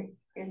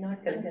 You're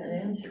not going to get an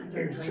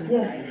answer.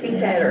 Yes, she's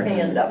had her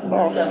hand up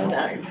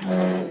sometime.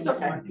 It's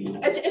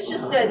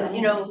just that,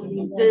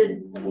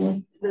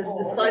 the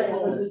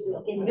disciples,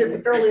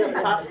 the early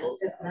apostles,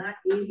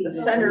 the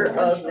center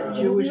of the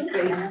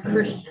Jewish-based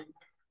Christian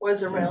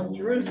was around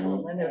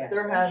Jerusalem, and if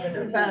they're having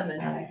a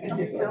famine,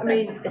 I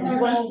mean, if he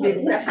wants to be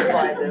accepted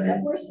by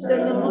them,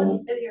 send them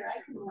money.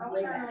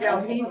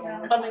 He's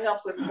coming up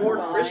with more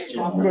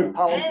Christians, Good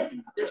policy.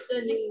 and they're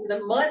sending the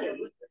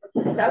money.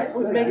 That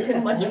would make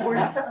him much more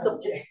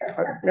acceptable.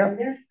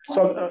 Yeah.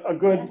 So a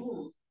good,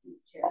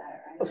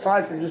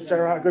 aside from just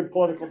general, a good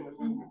political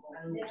movement.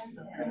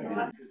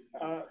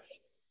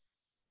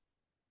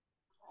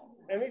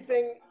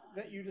 Anything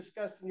that you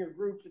discussed in your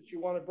group that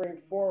you want to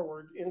bring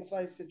forward,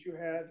 insights that you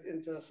had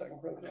into 2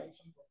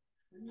 Corinthians?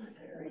 We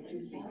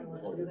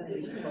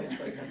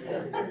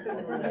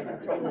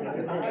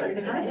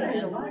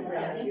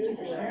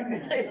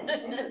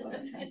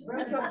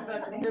talked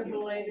about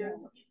defibrillators,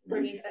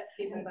 bringing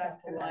people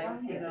back to life,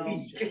 you know,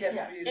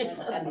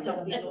 and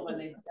some people when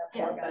they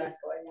brought back.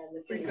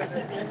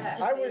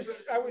 I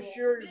was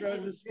sure you're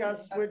gonna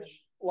discuss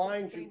which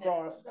lines you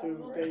crossed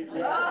to date.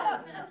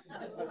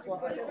 That's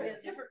what I think.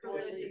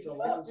 It's a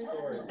long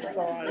story. That's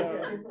all I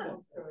know.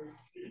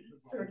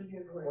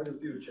 Quite a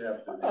few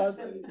chapters.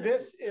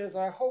 This is,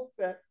 I hope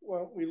that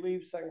when we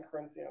leave 2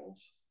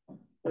 Corinthians,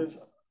 is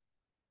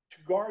to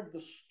guard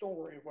the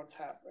story of what's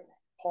happening.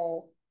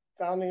 Paul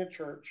founding a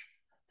church,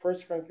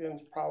 1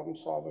 Corinthians, problem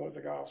solving with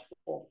the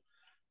gospel,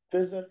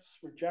 visits,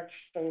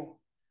 rejection,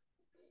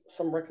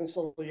 some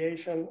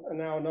reconciliation, and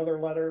now another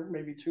letter,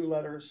 maybe 2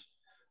 letters,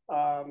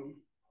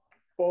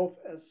 both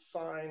as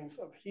signs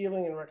of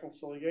healing and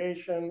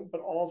reconciliation,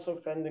 but also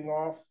fending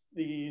off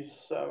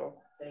these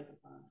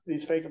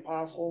fake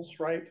apostles,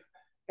 right?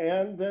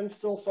 And then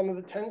still some of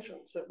the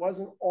tensions. It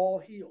wasn't all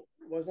healed.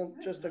 It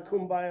wasn't just a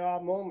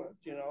kumbaya moment,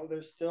 you know,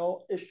 there's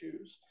still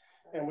issues.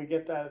 And we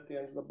get that at the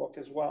end of the book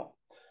as well.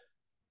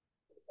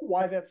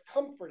 Why that's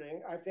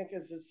comforting, I think,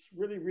 is it's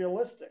really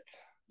realistic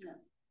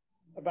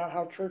about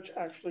how church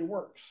actually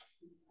works.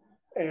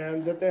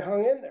 And that they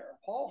hung in there.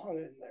 Paul hung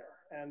in there.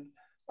 And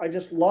I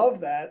just love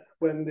that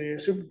when the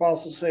super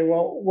apostles say,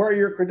 well, where are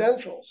your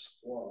credentials?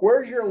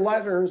 Where's your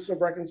letters of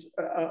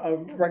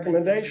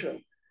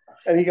recommendation?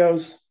 And he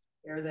goes,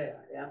 Here they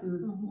are, yeah.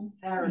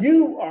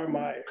 you are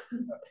my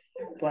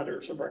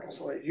letters of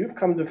reconciliation. You've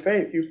come to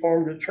faith. You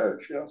formed a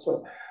church, you know,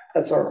 so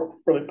that's a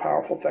really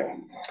powerful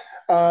thing.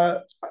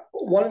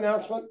 One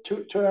announcement,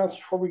 two announcements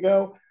before we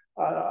go.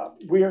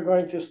 We are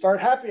going to start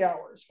happy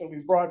hours. It's going to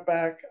be brought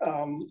back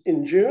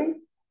in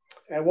June,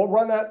 and we'll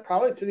run that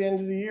probably to the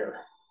end of the year.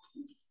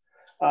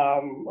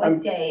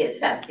 What day is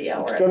happy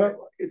hour?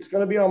 It's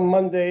gonna be on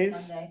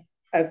Mondays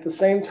at the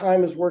same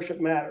time as Worship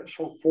Matters,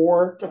 from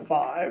 4 to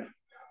 5.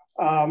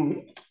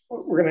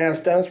 We're gonna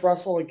ask Dennis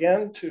Russell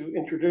again to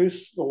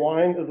introduce the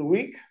wine of the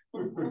week.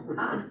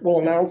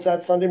 We'll announce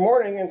that Sunday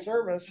morning in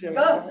service, you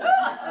know.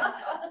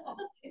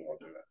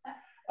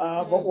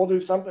 But we'll do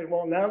something.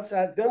 We'll announce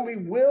that. Then we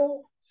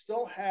will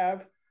still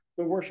have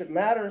the Worship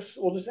Matters.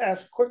 We'll just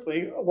ask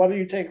quickly, what do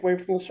you take away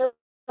from the sermon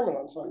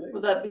on Sunday?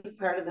 Will that be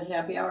part of the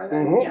happy hour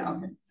then? Mm-hmm. Yeah,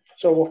 okay.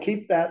 So we'll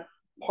keep that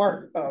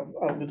part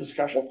of the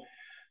discussion.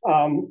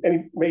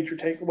 Any major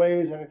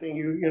takeaways, anything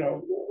you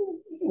know,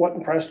 what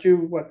impressed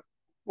you,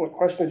 what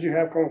questions you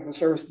have coming from the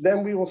service,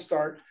 then we will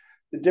start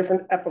the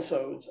different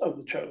episodes of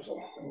The Chosen.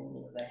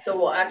 So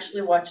we'll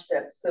actually watch the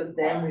episode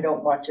then, we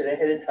don't watch it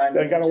ahead of time.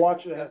 You gotta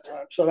watch it ahead of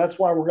time. So that's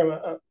why we're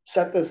gonna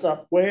set this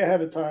up way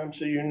ahead of time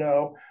so you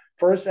know.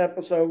 First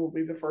episode will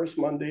be the first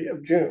Monday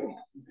of June.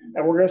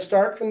 And we're gonna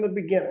start from the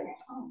beginning.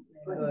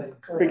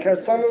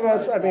 Because some of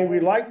us, I mean,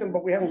 we like them,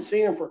 but we haven't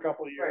seen them for a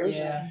couple of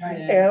years.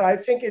 And I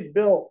think it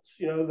builds,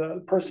 you know,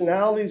 the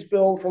personalities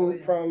build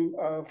from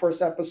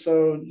first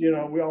episode. You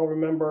know, we all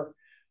remember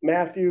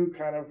Matthew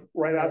kind of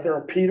right out there,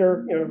 and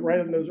Peter, you know, right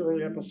in those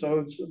early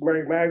episodes,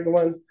 Mary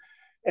Magdalene.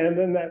 And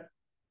then that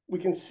we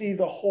can see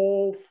the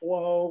whole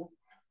flow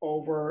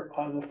over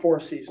the 4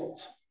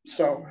 seasons.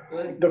 So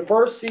the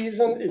first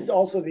season is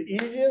also the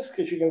easiest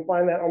because you can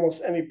find that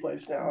almost any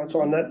place now. It's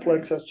on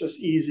Netflix. That's just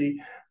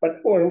easy. But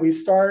when we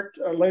start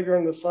later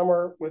in the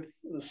summer with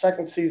the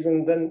second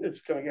season, then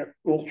it's going to get a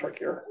little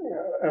trickier.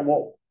 And I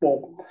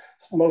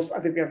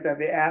think we have to have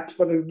the apps,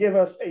 but it'll give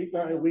us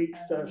 8-9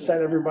 weeks to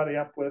set everybody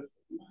up with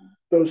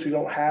those who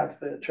don't have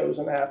the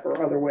Chosen app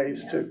or other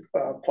ways to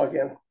plug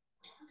in.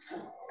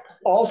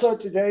 Also,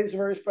 today's a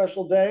very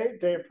special day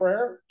of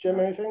prayer. Jim,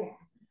 anything?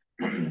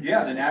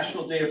 Yeah, the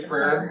National Day of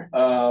Prayer.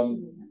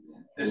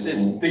 This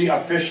is the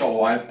official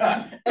one.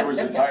 There was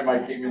a time I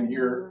came in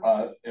here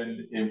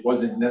and it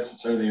wasn't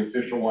necessarily the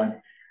official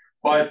one.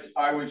 But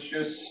I was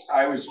just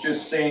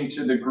saying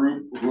to the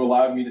group who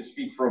allowed me to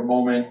speak for a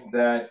moment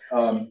that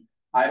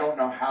I don't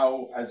know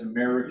how, as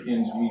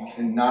Americans, we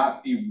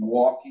cannot be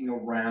walking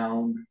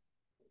around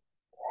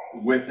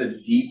with a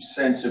deep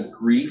sense of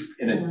grief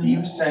and a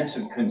deep sense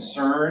of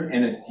concern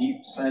and a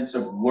deep sense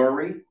of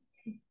worry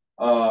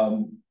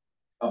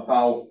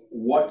about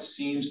what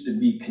seems to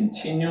be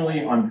continually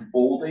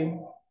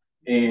unfolding.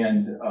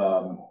 And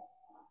I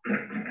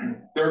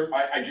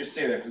just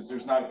say that because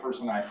there's not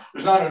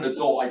an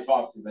adult I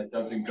talk to that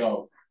doesn't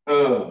go,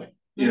 ugh,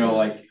 you know,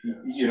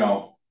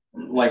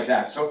 like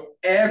that. So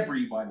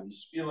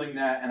everybody's feeling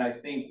that. And I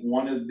think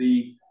one of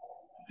the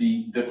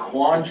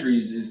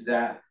quandaries is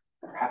that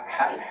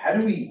how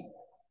do we,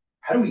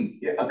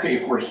 okay,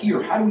 if we're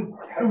here, how do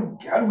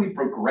we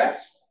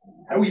progress?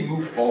 How do we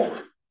move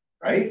forward,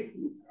 right?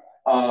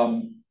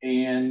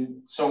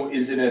 And so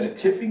is it at a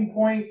tipping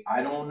point?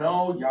 I don't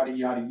know, yada,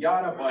 yada,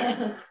 yada,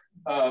 but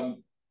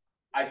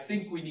I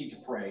think we need to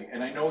pray.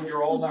 And I know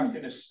you're all not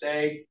going to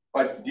stay,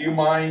 but do you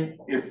mind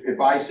if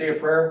I say a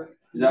prayer?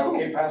 Is that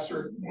okay,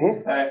 Pastor?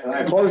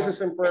 Mm-hmm. Close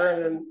this in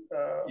prayer and then...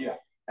 Yeah,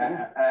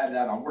 add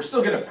that on. We're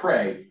still going to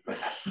pray, but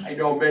I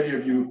know many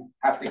of you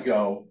have to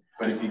go.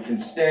 but if you can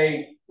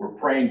stay, we're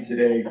praying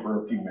today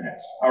for a few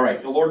minutes. All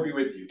right, the Lord be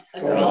with you.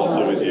 And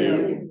also with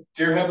you.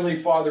 Dear Heavenly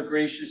Father,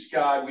 gracious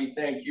God, we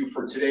thank you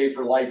for today,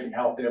 for life and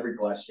health and every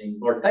blessing.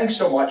 Lord, thanks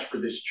so much for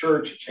this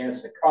church, a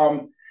chance to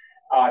come,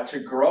 to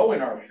grow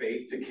in our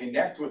faith, to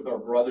connect with our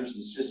brothers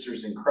and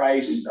sisters in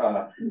Christ,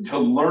 to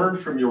learn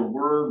from your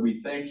word.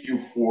 We thank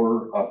you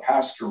for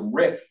Pastor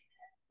Rick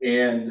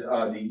and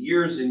the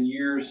years and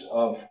years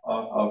of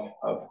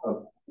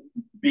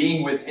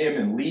being with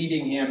him and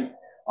leading him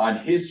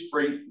on his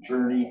faith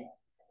journey.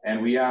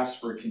 And we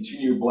ask for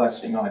continued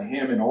blessing on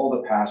him and all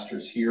the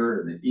pastors here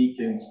and the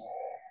deacons.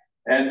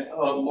 And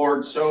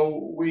Lord,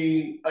 so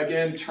we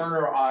again turn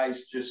our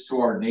eyes just to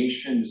our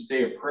nation, this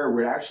day of prayer,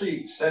 where it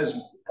actually says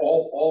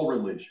all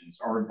religions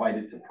are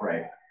invited to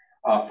pray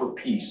for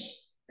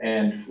peace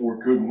and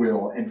for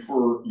goodwill and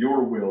for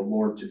your will,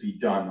 Lord, to be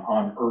done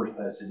on earth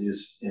as it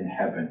is in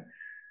heaven.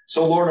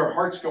 So, Lord, our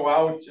hearts go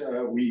out.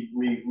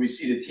 We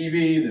see the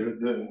TV,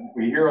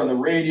 we hear on the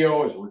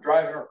radio as we're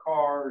driving our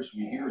cars.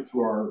 We hear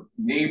through our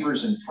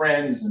neighbors and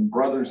friends and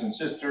brothers and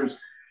sisters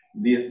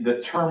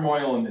the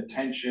turmoil and the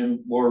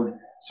tension, Lord.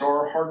 So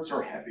our hearts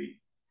are heavy,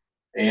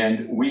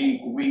 and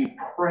we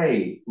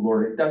pray,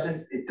 Lord.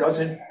 It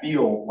doesn't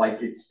feel like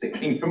it's the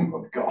kingdom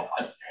of God.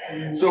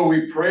 So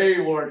we pray,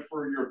 Lord,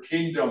 for your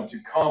kingdom to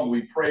come.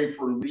 We pray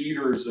for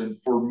leaders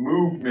and for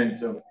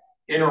movement of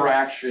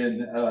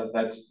interaction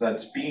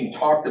that's being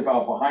talked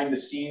about behind the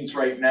scenes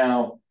right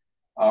now.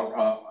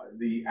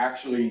 The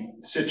actually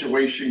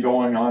situation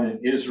going on in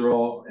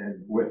Israel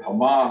and with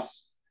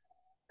Hamas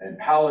and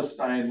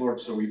Palestine, Lord.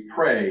 So we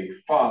pray,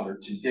 Father,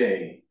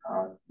 today,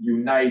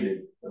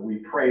 united, we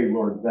pray,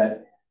 Lord,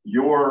 that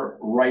your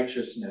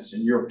righteousness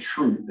and your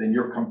truth and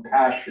your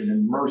compassion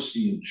and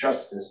mercy and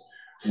justice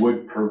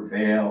would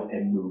prevail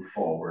and move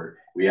forward.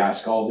 We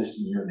ask all this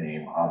in your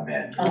name.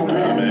 Amen.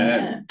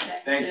 Amen.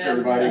 Thanks,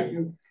 everybody.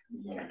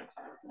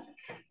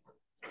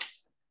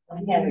 I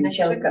had a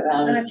joke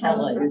about a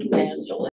televangelist.